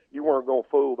 because you weren't going to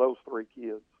fool those three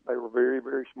kids. They were very,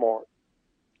 very smart.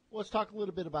 Well, let's talk a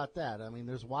little bit about that. I mean,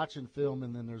 there's watching film,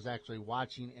 and then there's actually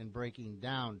watching and breaking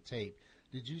down tape.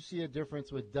 Did you see a difference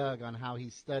with Doug on how he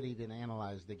studied and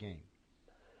analyzed the game?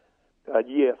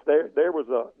 Yes, there was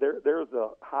a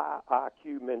high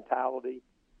IQ mentality,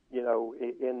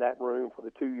 in that room for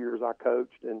the 2 years I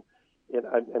coached, and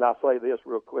I say this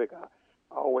real quick. I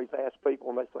always ask people,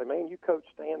 and they say, "Man, you coached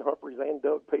Stan Humphries and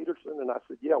Doug Peterson," and I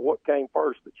said, "Yeah, what came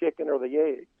first, the chicken or the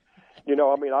egg?"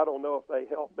 I don't know if they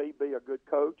helped me be a good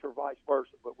coach or vice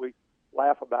versa, but we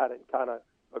laugh about it and kind of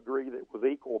agree that it was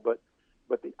equal. But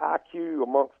the IQ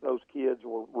amongst those kids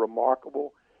were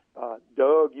remarkable.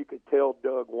 Doug, you could tell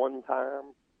Doug one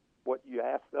time what you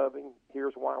asked of him.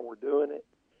 Here's why we're doing it,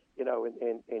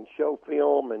 and show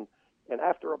film. And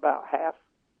after about half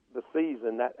the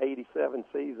season, that 87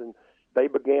 season, they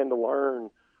began to learn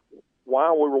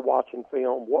while we were watching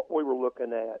film, what we were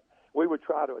looking at. We would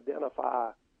try to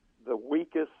identify the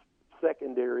weakest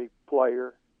secondary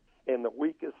player and the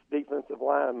weakest defensive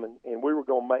lineman, and we were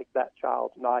going to make that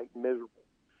child's night miserable.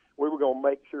 We were going to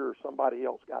make sure somebody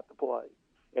else got to play,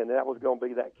 and that was going to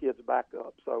be that kid's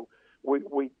backup. So we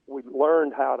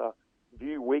learned how to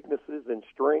view weaknesses and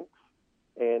strengths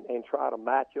and try to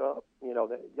match up.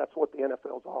 That's what the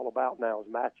NFL is all about now, is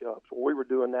matchups. Well, we were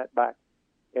doing that back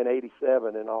in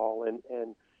 87 and all.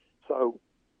 And so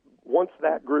once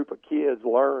that group of kids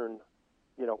learned,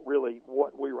 really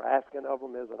what we were asking of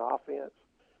them as an offense,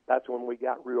 that's when we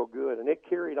got real good. And it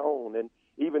carried on. And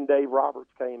even Dave Roberts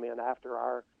came in after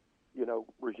our,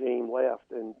 regime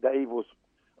left. And Dave was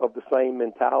of the same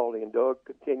mentality, and Doug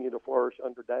continued to flourish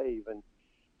under Dave. And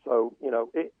so,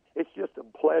 it's just a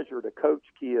pleasure to coach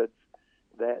kids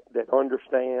that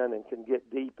understand and can get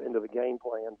deep into the game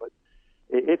plan. But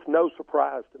it's no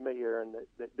surprise to me, Aaron,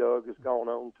 that Doug has gone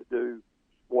on to do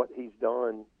what he's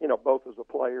done, both as a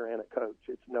player and a coach.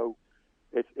 It's no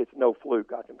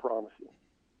fluke, I can promise you.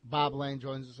 Bob Lane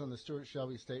joins us on the Stuart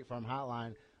Shelby State Farm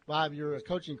Hotline. Bob, your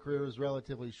coaching career was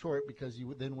relatively short because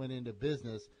you then went into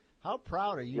business. How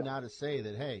proud are you now to say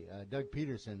that, hey, Doug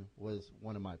Peterson was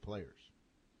one of my players?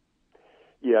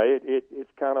 Yeah,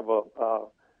 it's kind of a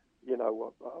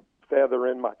feather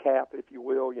in my cap, if you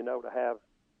will, to have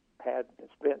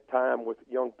spent time with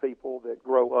young people that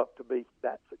grow up to be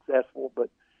that successful. But,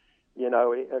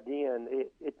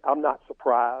 I'm not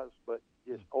surprised, but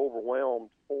just overwhelmed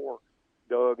for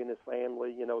Doug and his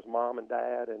family, his mom and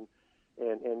dad. And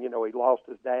he lost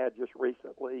his dad just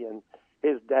recently, and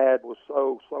his dad was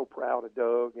so proud of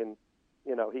Doug, and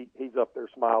he's up there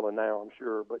smiling now, I'm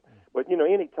sure. But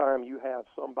anytime you have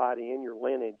somebody in your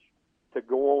lineage to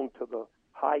go on to the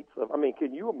heights of,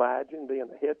 can you imagine being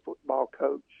the head football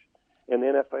coach in the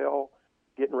NFL,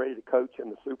 getting ready to coach in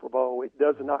the Super Bowl? It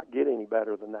does not get any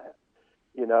better than that,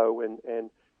 and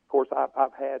of course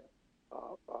I've had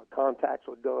contacts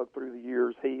with Doug through the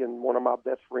years. He and one of my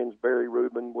best friends, Barry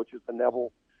Rubin, which is the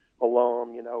Neville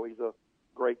alum, he's a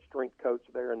great strength coach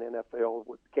there in the NFL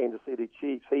with the Kansas City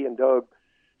Chiefs. He and Doug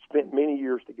spent many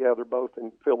years together, both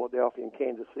in Philadelphia and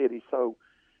Kansas City. So,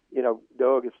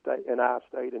 Doug and I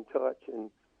stayed in touch. And,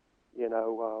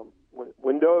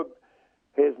 when Doug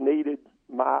has needed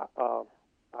my,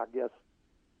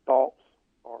 thoughts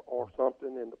or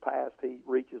something in the past, he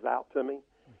reaches out to me.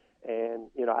 And,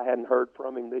 I hadn't heard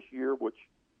from him this year, which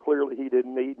clearly he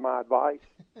didn't need my advice.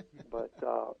 But,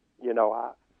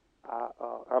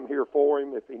 I'm here for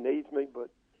him if he needs me,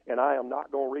 and I am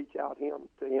not going to reach out to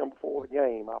him before the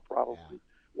game. I'll probably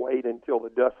wait until the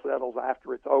dust settles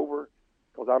after it's over,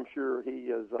 because I'm sure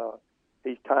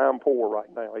he's time poor right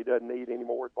now. He doesn't need any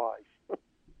more advice.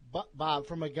 Bob,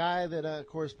 from a guy that, of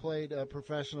course, played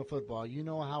professional football, you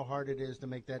know how hard it is to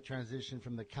make that transition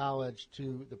from the college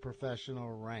to the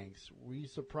professional ranks. Were you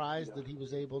surprised that he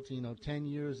was able to, 10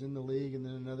 years in the league and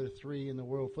then another 3 in the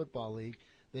World Football League,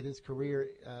 that his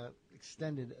career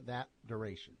extended that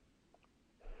duration?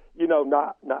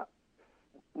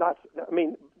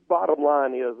 Bottom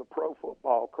line is a pro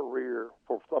football career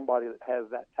for somebody that has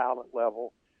that talent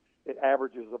level, it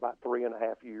averages about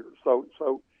 3.5 years. So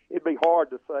it'd be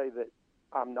hard to say that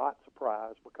I'm not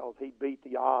surprised because he beat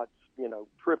the odds,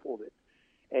 tripled it.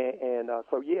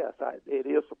 So yes, it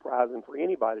is surprising for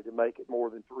anybody to make it more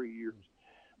than 3 years.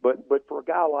 But for a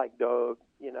guy like Doug,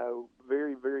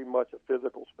 very, very much a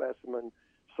physical specimen,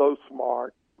 so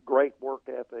smart, great work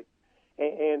ethic.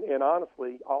 And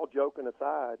honestly, all joking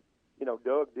aside,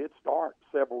 Doug did start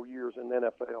several years in the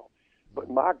NFL. But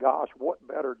my gosh, what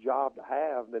better job to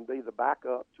have than be the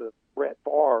backup to Brett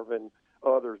Favre and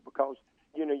others, because,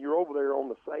 you're over there on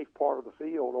the safe part of the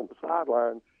field on the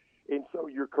sideline, and so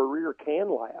your career can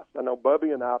last. I know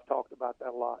Bubby and I have talked about that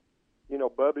a lot.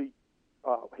 Bubby,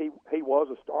 he was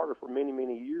a starter for many,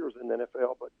 many years in the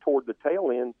NFL, but toward the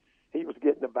tail end, he was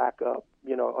getting a backup,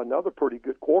 another pretty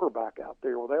good quarterback out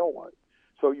there with Elway.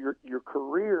 So your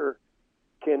career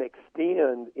can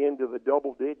extend into the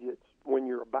double digits when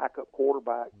you're a backup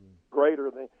quarterback, greater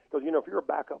than, because, if you're a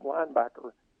backup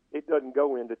linebacker, it doesn't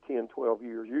go into 10, 12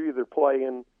 years. You're either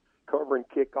playing, covering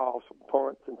kickoffs,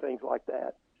 punts, and things like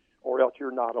that, or else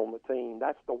you're not on the team.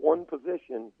 That's the one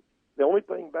position. The only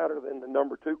thing better than the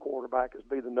number 2 quarterback is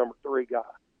be the number 3 guy,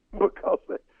 because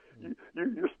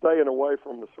you're staying away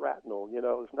from the shrapnel.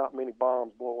 There's not many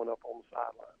bombs blowing up on the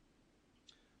sideline.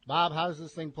 Bob, how does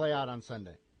this thing play out on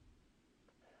Sunday?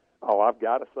 Oh, I've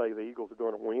got to say the Eagles are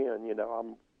going to win.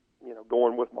 I'm,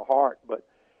 going with my heart, but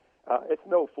it's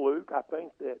no fluke. I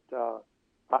think that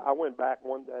I went back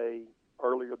one day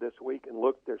earlier this week and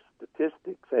looked at their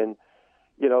statistics, and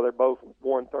they're both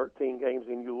won 13 games,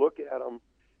 and you look at them,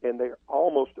 and they're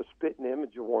almost a spitting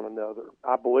image of one another.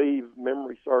 I believe,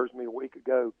 memory serves me, a week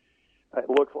ago, it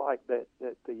looks like that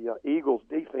the Eagles'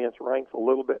 defense ranks a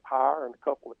little bit higher in a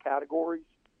couple of categories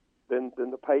than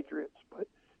the Patriots, but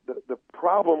the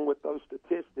problem with those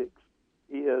statistics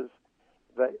is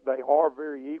they are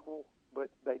very equal, but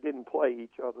they didn't play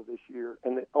each other this year.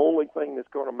 And the only thing that's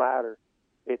going to matter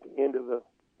at the end of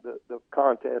the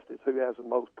contest is who has the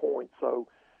most points. So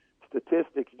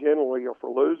statistics generally are for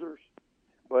losers,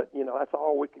 but, that's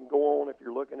all we can go on if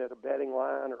you're looking at a betting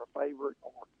line or a favorite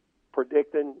or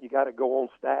predicting. You got to go on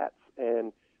stats,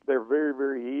 and they're very,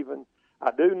 very even.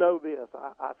 I do know this.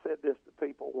 I said this to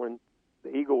people when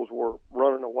the Eagles were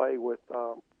running away with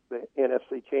the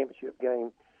NFC Championship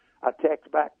game. I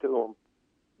text back to them,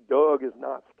 Doug is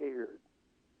not scared.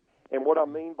 And what I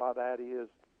mean by that is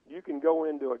you can go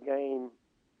into a game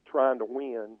trying to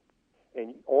win,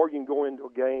 or you can go into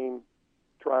a game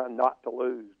trying not to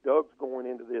lose. Doug's going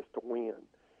into this to win.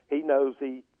 He knows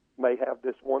he may have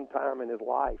this one time in his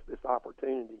life, this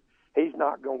opportunity. He's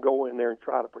not going to go in there and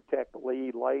try to protect the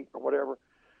lead late or whatever.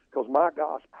 Because, my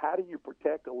gosh, how do you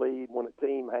protect a lead when a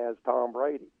team has Tom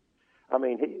Brady? I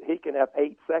mean, he can have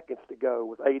 8 seconds to go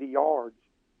with 80 yards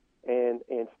and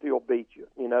still beat you,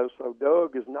 So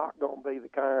Doug is not going to be the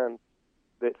kind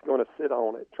that's going to sit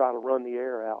on it, try to run the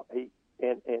air out. It's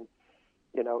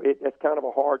kind of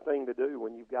a hard thing to do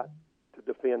when you've got to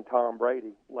defend Tom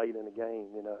Brady late in the game,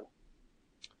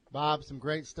 Bob, some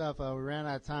great stuff. We ran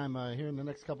out of time here in the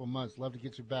next couple of months. Love to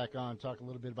get you back on, talk a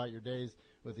little bit about your days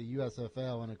with the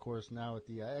USFL and, of course, now with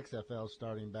the XFL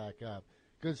starting back up.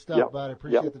 Good stuff, bud. I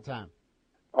appreciate the time.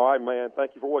 All right, man.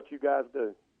 Thank you for what you guys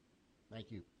do. Thank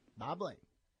you. Bob Lane.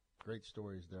 Great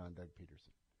stories there on Doug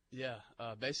Peterson. Yeah,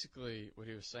 basically what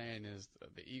he was saying is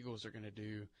the Eagles are going to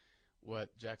do what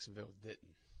Jacksonville didn't.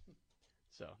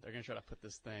 So they're going to try to put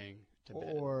this thing to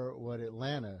bed. Or what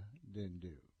Atlanta didn't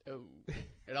do. Oh,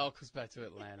 it all comes back to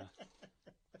Atlanta.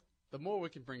 The more we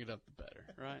can bring it up, the better,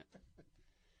 right?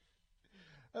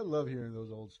 I love hearing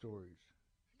those old stories.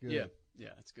 Good. Yeah,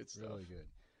 it's good stuff. Really good.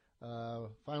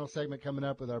 Final segment coming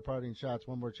up with our parting shots.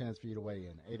 One more chance for you to weigh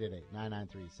in.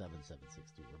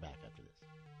 888-993-7762. We're back after this.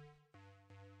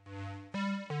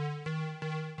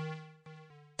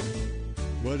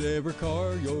 Whatever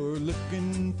car you're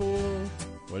looking for,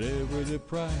 whatever the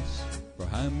price, for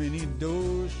how many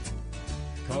doors,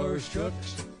 cars,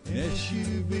 trucks, and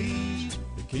SUVs,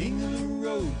 the king of the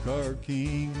road, Car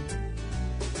King.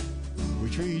 We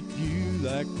treat you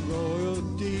like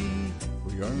royalty.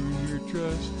 We earn your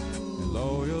trust and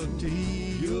loyalty.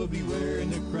 You'll be wearing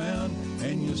the crown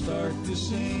and you'll start to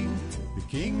sing. The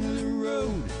king of the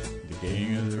road, the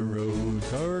king of the road,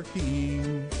 Car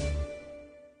King.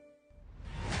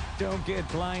 Don't get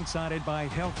blindsided by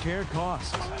healthcare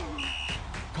costs.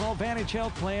 Call Vantage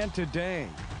Health Plan today.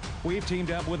 We've teamed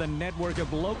up with a network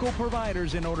of local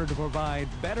providers in order to provide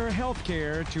better health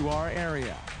care to our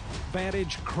area.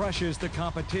 Vantage crushes the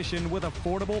competition with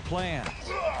affordable plans.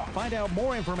 Find out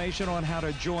more information on how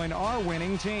to join our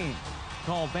winning team.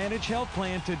 Call Vantage Health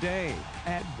Plan today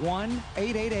at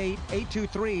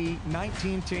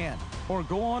 1-888-823-1910 or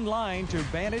go online to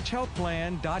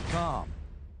VantageHealthPlan.com.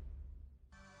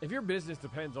 If your business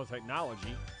depends on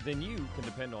technology, then you can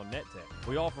depend on NetTech.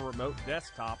 We offer remote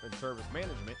desktop and service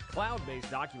management,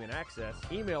 cloud-based document access,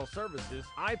 email services,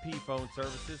 IP phone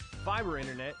services, fiber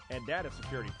internet, and data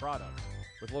security products.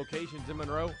 With locations in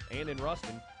Monroe and in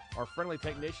Ruston, our friendly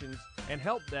technicians and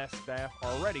help desk staff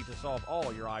are ready to solve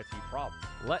all your IT problems.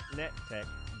 Let NetTech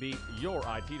be your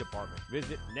IT department.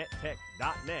 Visit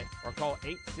nettech.net or call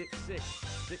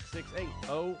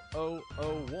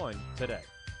 866-668-0001 today.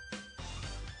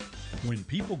 When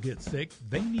people get sick,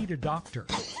 they need a doctor.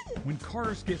 When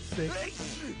cars get sick,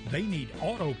 they need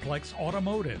Autoplex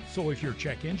Automotive. So if your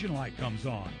check engine light comes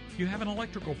on, you have an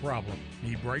electrical problem,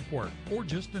 need brake work, or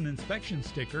just an inspection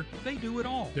sticker, they do it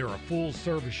all. They're a full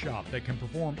service shop that can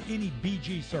perform any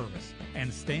BG service and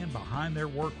stand behind their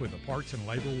work with a parts and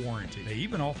labor warranty. They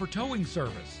even offer towing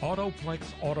service. Autoplex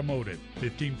Automotive,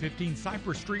 1515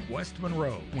 Cypress Street, West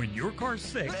Monroe. When your car's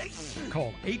sick,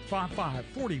 call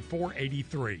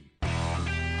 855-4483.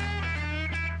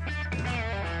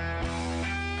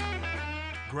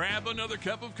 Grab another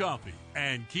cup of coffee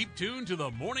and keep tuned to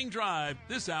the Morning Drive.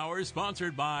 This hour is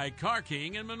sponsored by Car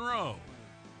King in Monroe.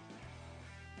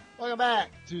 Welcome back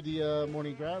to the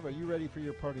Morning Drive. Are you ready for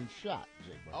your parting shot,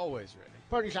 Jake? Always ready.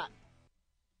 Parting shot.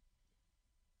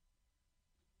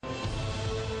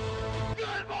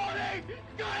 Good morning,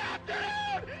 good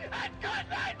afternoon, and good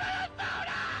night,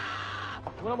 Minnesota!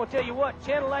 Well, I'm going to tell you what,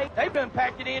 Channel 8, they've done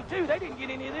packed it in, too. They didn't get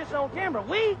any of this on camera.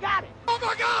 We got it. Oh,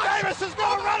 my God! Davis is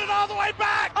going to run it all the way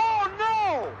back! Oh,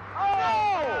 no! Oh,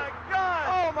 no! My God!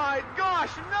 Oh, my gosh,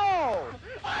 no!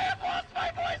 I have lost my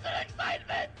voice in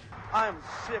excitement! I am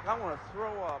sick. I want to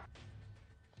throw up.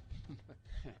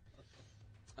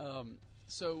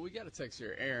 So we got a text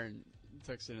here. Aaron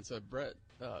texted in and said, Brett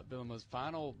Bielema's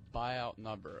final buyout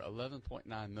number,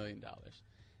 $11.9 million.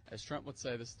 As Trump would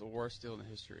say, this is the worst deal in the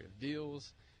history of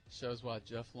deals. Shows why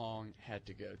Jeff Long had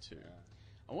to go too. Yeah.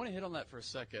 I want to hit on that for a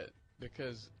second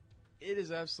because it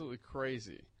is absolutely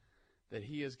crazy that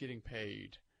he is getting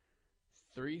paid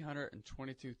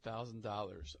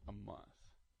 $322,000 a month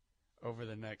over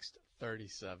the next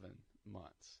 37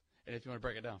 months. And if you want to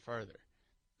break it down further,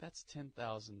 that's $10,000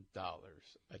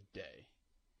 a day.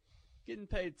 Getting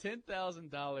paid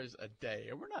 $10,000 a day,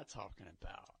 and we're not talking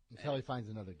about until he finds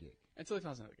another gig. Until he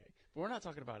finds another gig. But we're not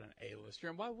talking about an A-lister,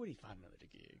 and why would he find another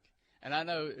gig? And I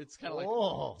know it's kind of like...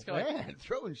 Oh, it's kinda man, like,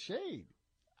 throwing shade.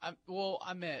 I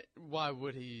meant, why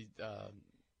would he...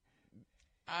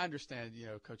 I understand,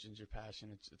 coaching's your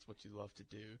passion. It's what you love to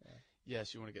do. Yeah.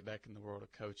 Yes, you want to get back in the world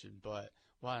of coaching, but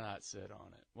why not sit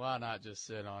on it? Why not just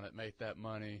sit on it, make that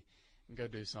money, and go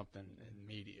do something in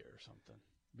media or something?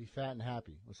 Be fat and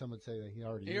happy. Well, some would say that he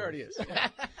already is. He already is. Yeah.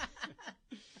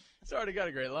 He's already got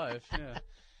a great life. Yeah.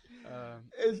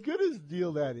 As good as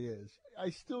deal that is, I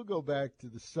still go back to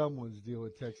the someone's deal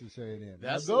with Texas A&M.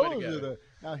 That's now, the way to go.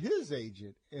 Now his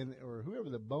agent or whoever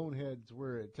the boneheads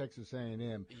were at Texas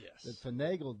A&M that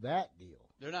finagled that deal.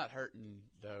 They're not hurting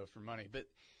though for money, but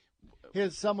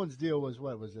someone's deal was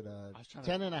what was it?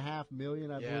 $10.5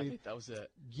 million, I believe. I think that was it.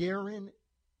 Guaranteed.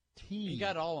 He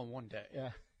got it all in one day.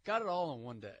 Yeah, got it all in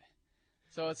one day.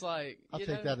 So it's like I'll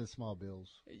take that in small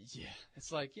bills. Yeah,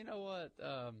 it's like you know what.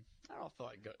 I don't feel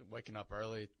like waking up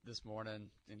early this morning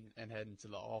and heading to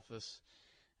the office.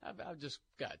 I've just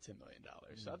got $10 million,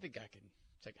 so I think I can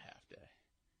take a half day.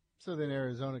 So then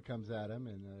Arizona comes at him,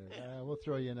 and we'll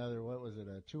throw you another, what was it,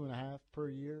 a 2.5 per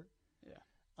year? Yeah.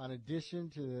 On addition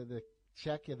to the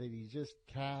check that he just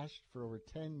cashed for over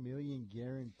 $10 million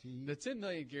guaranteed. The $10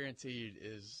 million guaranteed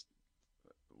is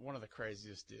one of the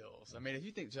craziest deals. I mean, if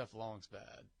you think Jeff Long's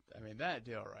bad, I mean, that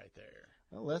deal right there.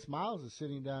 Well, Les Miles is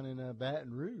sitting down in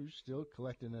Baton Rouge still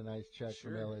collecting a nice check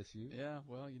from LSU. Yeah,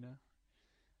 well,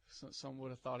 some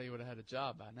would have thought he would have had a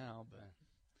job by now, but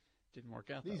didn't work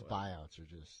out These that way. buyouts are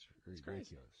just ridiculous.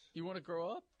 Crazy. You want to grow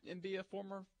up and be a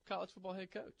former college football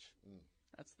head coach.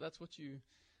 That's what you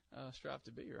strive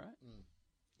to be, right?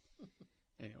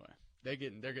 Anyway, they're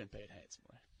getting paid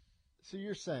handsomely. So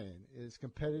you're saying, as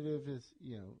competitive as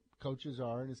coaches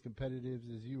are, and as competitive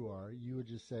as you are, you would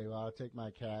just say, "Well, I'll take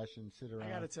my cash and sit around." I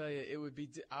got to tell you, it would be.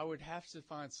 I would have to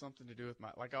find something to do with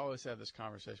my. Like I always have this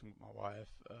conversation with my wife.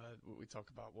 We talk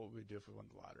about what we do if we won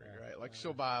the lottery, right? Like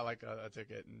she'll buy like a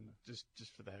ticket and just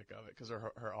for the heck of it, because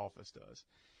her office does,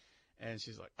 and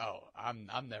she's like, "Oh, I'm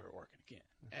never working again."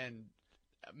 And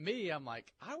me, I'm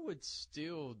like, I would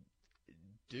still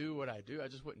do what I do. I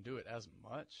just wouldn't do it as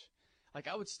much. Like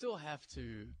I would still have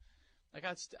to. Like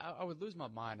I would lose my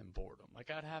mind in boredom. Like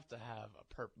I'd have to have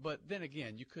a purpose. But then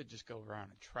again, you could just go around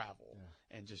and travel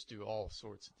and just do all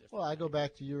sorts of different. Well, I go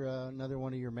back to your another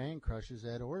one of your man crushes,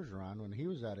 Ed Orgeron, when he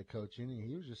was out of coaching and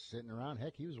he was just sitting around.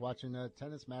 Heck, he was watching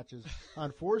tennis matches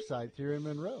on Forsyth here in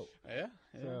Monroe. Yeah.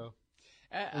 So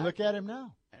look at him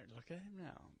now. Look at him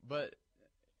now. But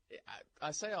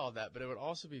I say all that, but it would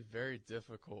also be very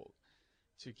difficult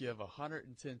to give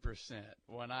 110%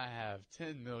 when I have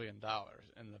 $10 million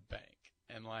in the bank.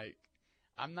 And, like,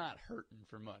 I'm not hurting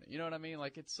for money. You know what I mean?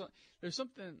 Like, there's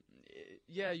something,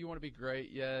 yeah, you want to be great.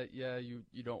 Yeah,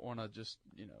 you don't want to just,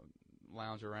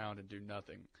 lounge around and do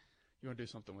nothing. You want to do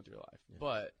something with your life. Yeah.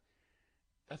 But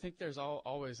I think there's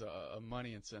always a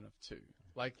money incentive, too.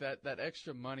 Like, that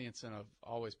extra money incentive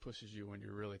always pushes you when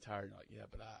you're really tired. You're like, yeah,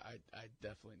 but I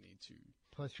definitely need to.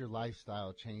 Plus, your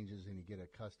lifestyle changes and you get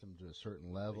accustomed to a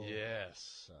certain level.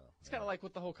 Yes. So, it's kind of like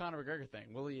with the whole Conor McGregor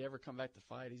thing. Will he ever come back to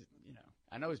fight? He's,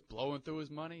 I know he's blowing through his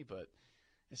money, but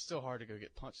it's still hard to go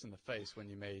get punched in the face when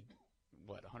you made,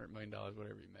 $100 million,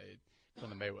 whatever you made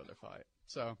from the Mayweather fight.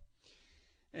 So,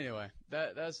 anyway,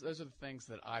 those are the things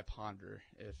that I ponder.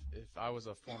 If I was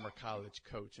a former college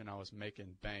coach and I was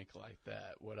making bank like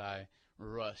that, would I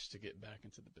rush to get back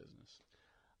into the business?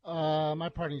 My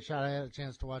parting shot, I had a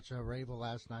chance to watch Rabel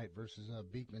last night versus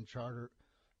Beekman Charter.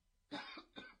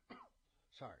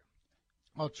 Sorry.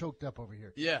 All choked up over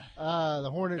here. Yeah. The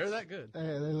Hornets. They're that good. They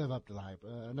live up to the hype.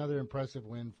 Another impressive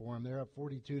win for them. They're up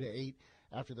 42-8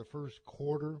 after the first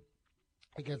quarter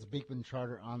against Beekman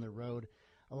Charter on the road.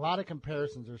 A lot of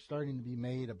comparisons are starting to be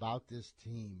made about this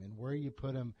team and where you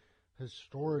put them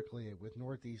historically with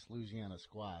Northeast Louisiana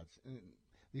squads.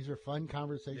 These are fun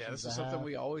conversations. Yeah, this is something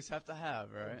we always have to have,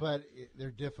 right? But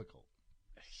they're difficult.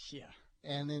 Yeah.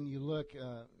 And then you look,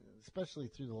 especially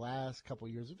through the last couple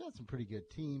of years, we've had some pretty good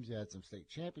teams. You had some state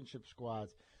championship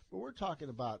squads. But we're talking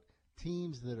about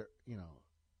teams that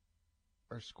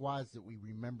are squads that we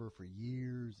remember for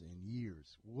years and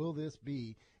years. Will this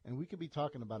be, and we could be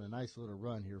talking about a nice little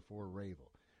run here for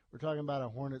Ravel. We're talking about a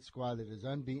Hornet squad that is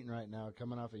unbeaten right now,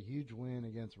 coming off a huge win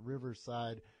against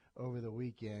Riverside over the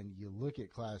weekend. You look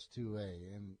at Class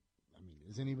 2A, and,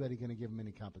 is anybody going to give them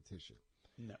any competition?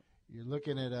 No. You're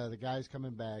looking at the guys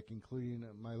coming back, including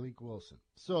Malik Wilson.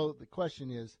 So the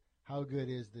question is, how good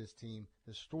is this team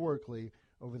historically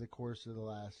over the course of the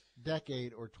last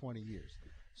decade or 20 years?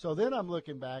 So then I'm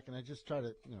looking back, and I just try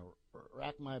to,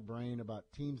 rack my brain about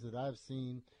teams that I've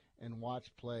seen and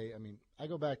watched play. I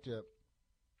go back to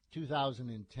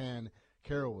 2010.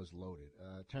 Carroll was loaded.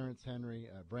 Terrence Henry,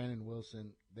 Brandon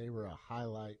Wilson, they were a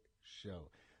highlight show.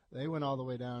 They went all the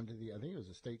way down to I think it was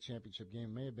a state championship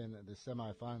game, may have been the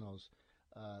semifinals.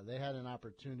 They had an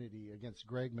opportunity against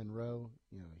Greg Monroe.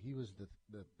 He was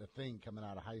the thing coming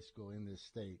out of high school in this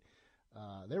state.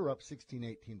 They were up 16,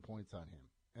 18 points on him.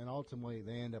 And ultimately,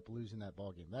 they end up losing that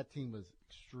ball game. That team was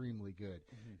extremely good.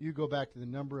 Mm-hmm. You go back to the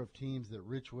number of teams that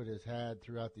Richwood has had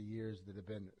throughout the years that have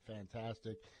been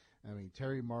fantastic.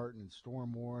 Terry Martin and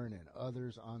Storm Warren and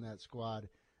others on that squad.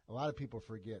 A lot of people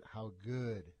forget how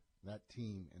good that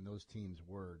team and those teams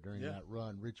were during that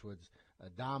run. Richwood's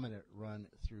dominant run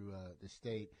through the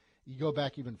state. You go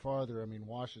back even farther,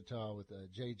 Ouachita with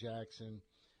Jay Jackson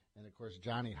and, of course,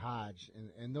 Johnny Hodge.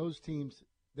 And those teams,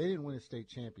 they didn't win a state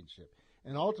championship.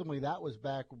 And ultimately, that was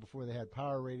back before they had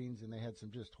power ratings, and they had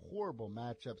some just horrible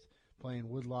matchups playing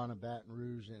Woodlawn and Baton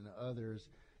Rouge and others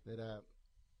that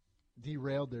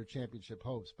derailed their championship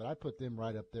hopes. But I put them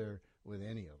right up there with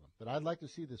any of them. But I'd like to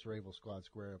see this Ravel squad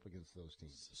square up against those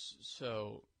teams.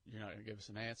 So you're not going to give us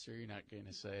an answer? You're not going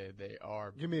to say they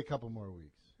are? Give me a couple more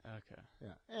weeks. Okay.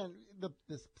 Yeah. And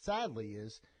this sadly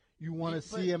is you want to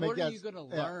see them against. What are you going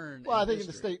to learn? Well, I think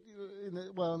history? In the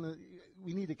state,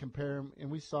 we need to compare them,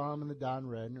 and we saw them in the Don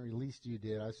Red, or at least you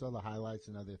did. I saw the highlights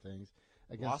and other things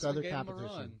against other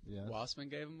competition. Yes.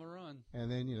 Wassman gave them a run. And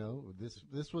then,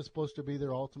 this was supposed to be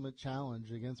their ultimate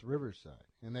challenge against Riverside.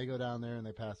 And they go down there and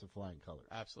they pass with flying colors.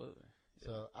 Absolutely.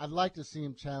 So I'd like to see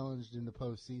them challenged in the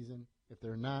postseason. If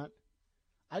they're not,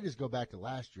 I just go back to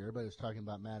last year. Everybody was talking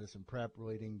about Madison Prep.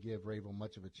 Really didn't give Ravel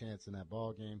much of a chance in that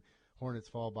ball game. Hornets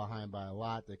fall behind by a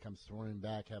lot. They come storming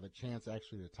back, have a chance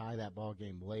actually to tie that ball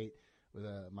game late. with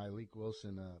Malik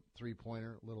Wilson,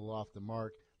 three-pointer, a little off the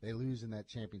mark. They lose in that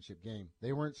championship game.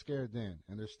 They weren't scared then,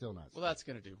 and they're still not scared. Well, that's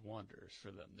going to do wonders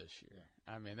for them this year.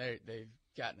 I mean, they've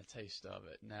gotten a taste of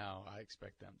it. Now I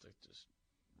expect them to just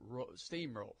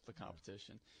steamroll the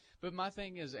competition. But my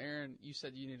thing is, Aaron, you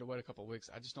said you need to wait a couple of weeks.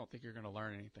 I just don't think you're going to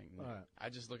learn anything new. Right. I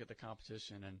just look at the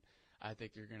competition, and I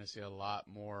think you're going to see a lot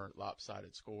more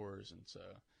lopsided scores. And so,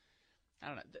 I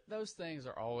don't know. Those things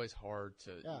are always hard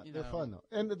to, they're fun, though.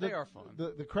 And they are fun.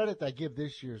 The credit I give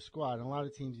this year's squad, and a lot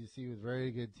of teams you see with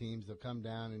very good teams, they'll come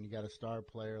down, and you got a star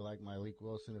player like Malik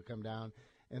Wilson who'll come down,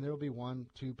 and there will be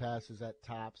 1-2 passes at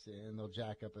tops, and they'll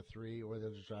jack up a three, or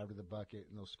they'll just drive to the bucket,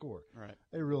 and they'll score. Right.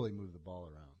 They really move the ball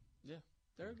around. Yeah.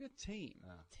 They're a good team.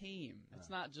 It's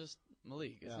not just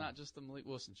Malik. It's not just the Malik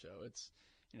Wilson show. It's,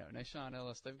 Nashawn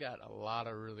Ellis. They've got a lot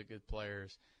of really good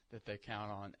players that they count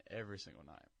on every single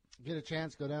night. Get a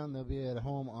chance, go down. They'll be at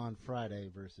home on Friday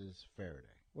versus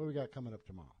Faraday. What do we got coming up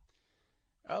tomorrow?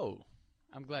 Oh,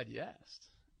 I'm glad you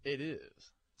asked. It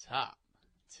is Top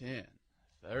 10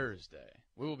 Thursday.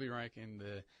 We will be ranking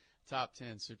the top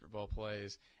 10 Super Bowl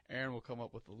plays. Aaron will come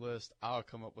up with the list. I'll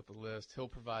come up with the list. He'll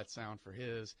provide sound for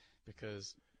his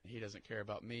because he doesn't care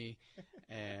about me,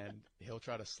 and he'll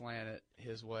try to slant it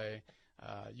his way.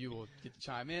 You will get to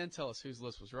chime in, tell us whose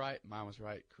list was right. Mine was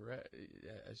right, correct,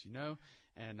 as you know.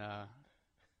 And,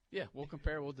 we'll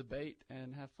compare, we'll debate,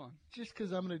 and have fun. Just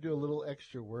because I'm going to do a little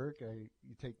extra work, you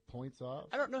take points off?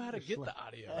 I don't know how to get the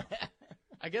audio.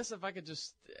 I guess if I could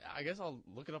I'll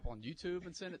look it up on YouTube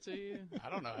and send it to you.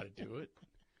 I don't know how to do it.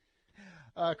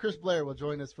 Chris Blair will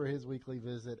join us for his weekly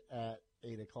visit at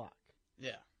 8 o'clock.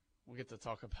 Yeah. We'll get to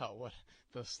talk about what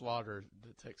the slaughter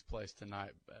that takes place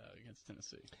tonight against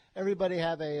Tennessee. Everybody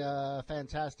have a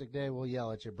fantastic day. We'll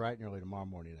yell at you bright and early tomorrow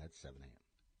morning at 7 a.m.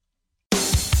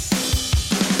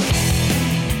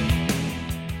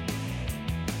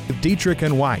 Detirch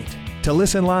and White. To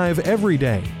listen live every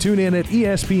day, tune in at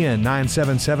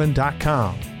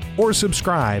ESPN977.com or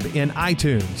subscribe in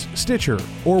iTunes, Stitcher,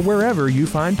 or wherever you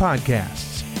find podcasts.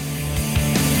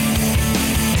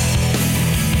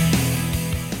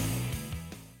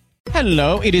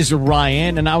 Hello, it is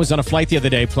Ryan, and I was on a flight the other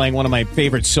day playing one of my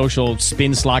favorite social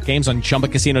spin slot games on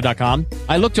ChumbaCasino.com.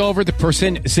 I looked over at the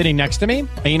person sitting next to me,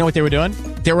 and you know what they were doing?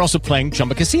 They were also playing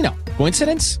Chumba Casino.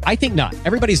 Coincidence? I think not.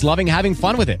 Everybody's loving having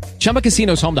fun with it. Chumba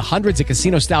Casino is home to hundreds of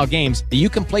casino-style games that you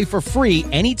can play for free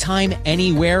anytime,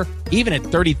 anywhere, even at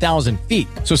 30,000 feet.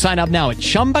 So sign up now at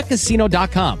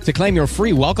ChumbaCasino.com to claim your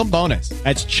free welcome bonus.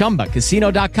 That's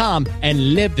ChumbaCasino.com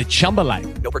and live the Chumba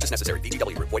life. No purchase necessary.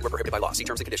 VGW. Void where prohibited by law. See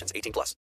terms and conditions. 18+.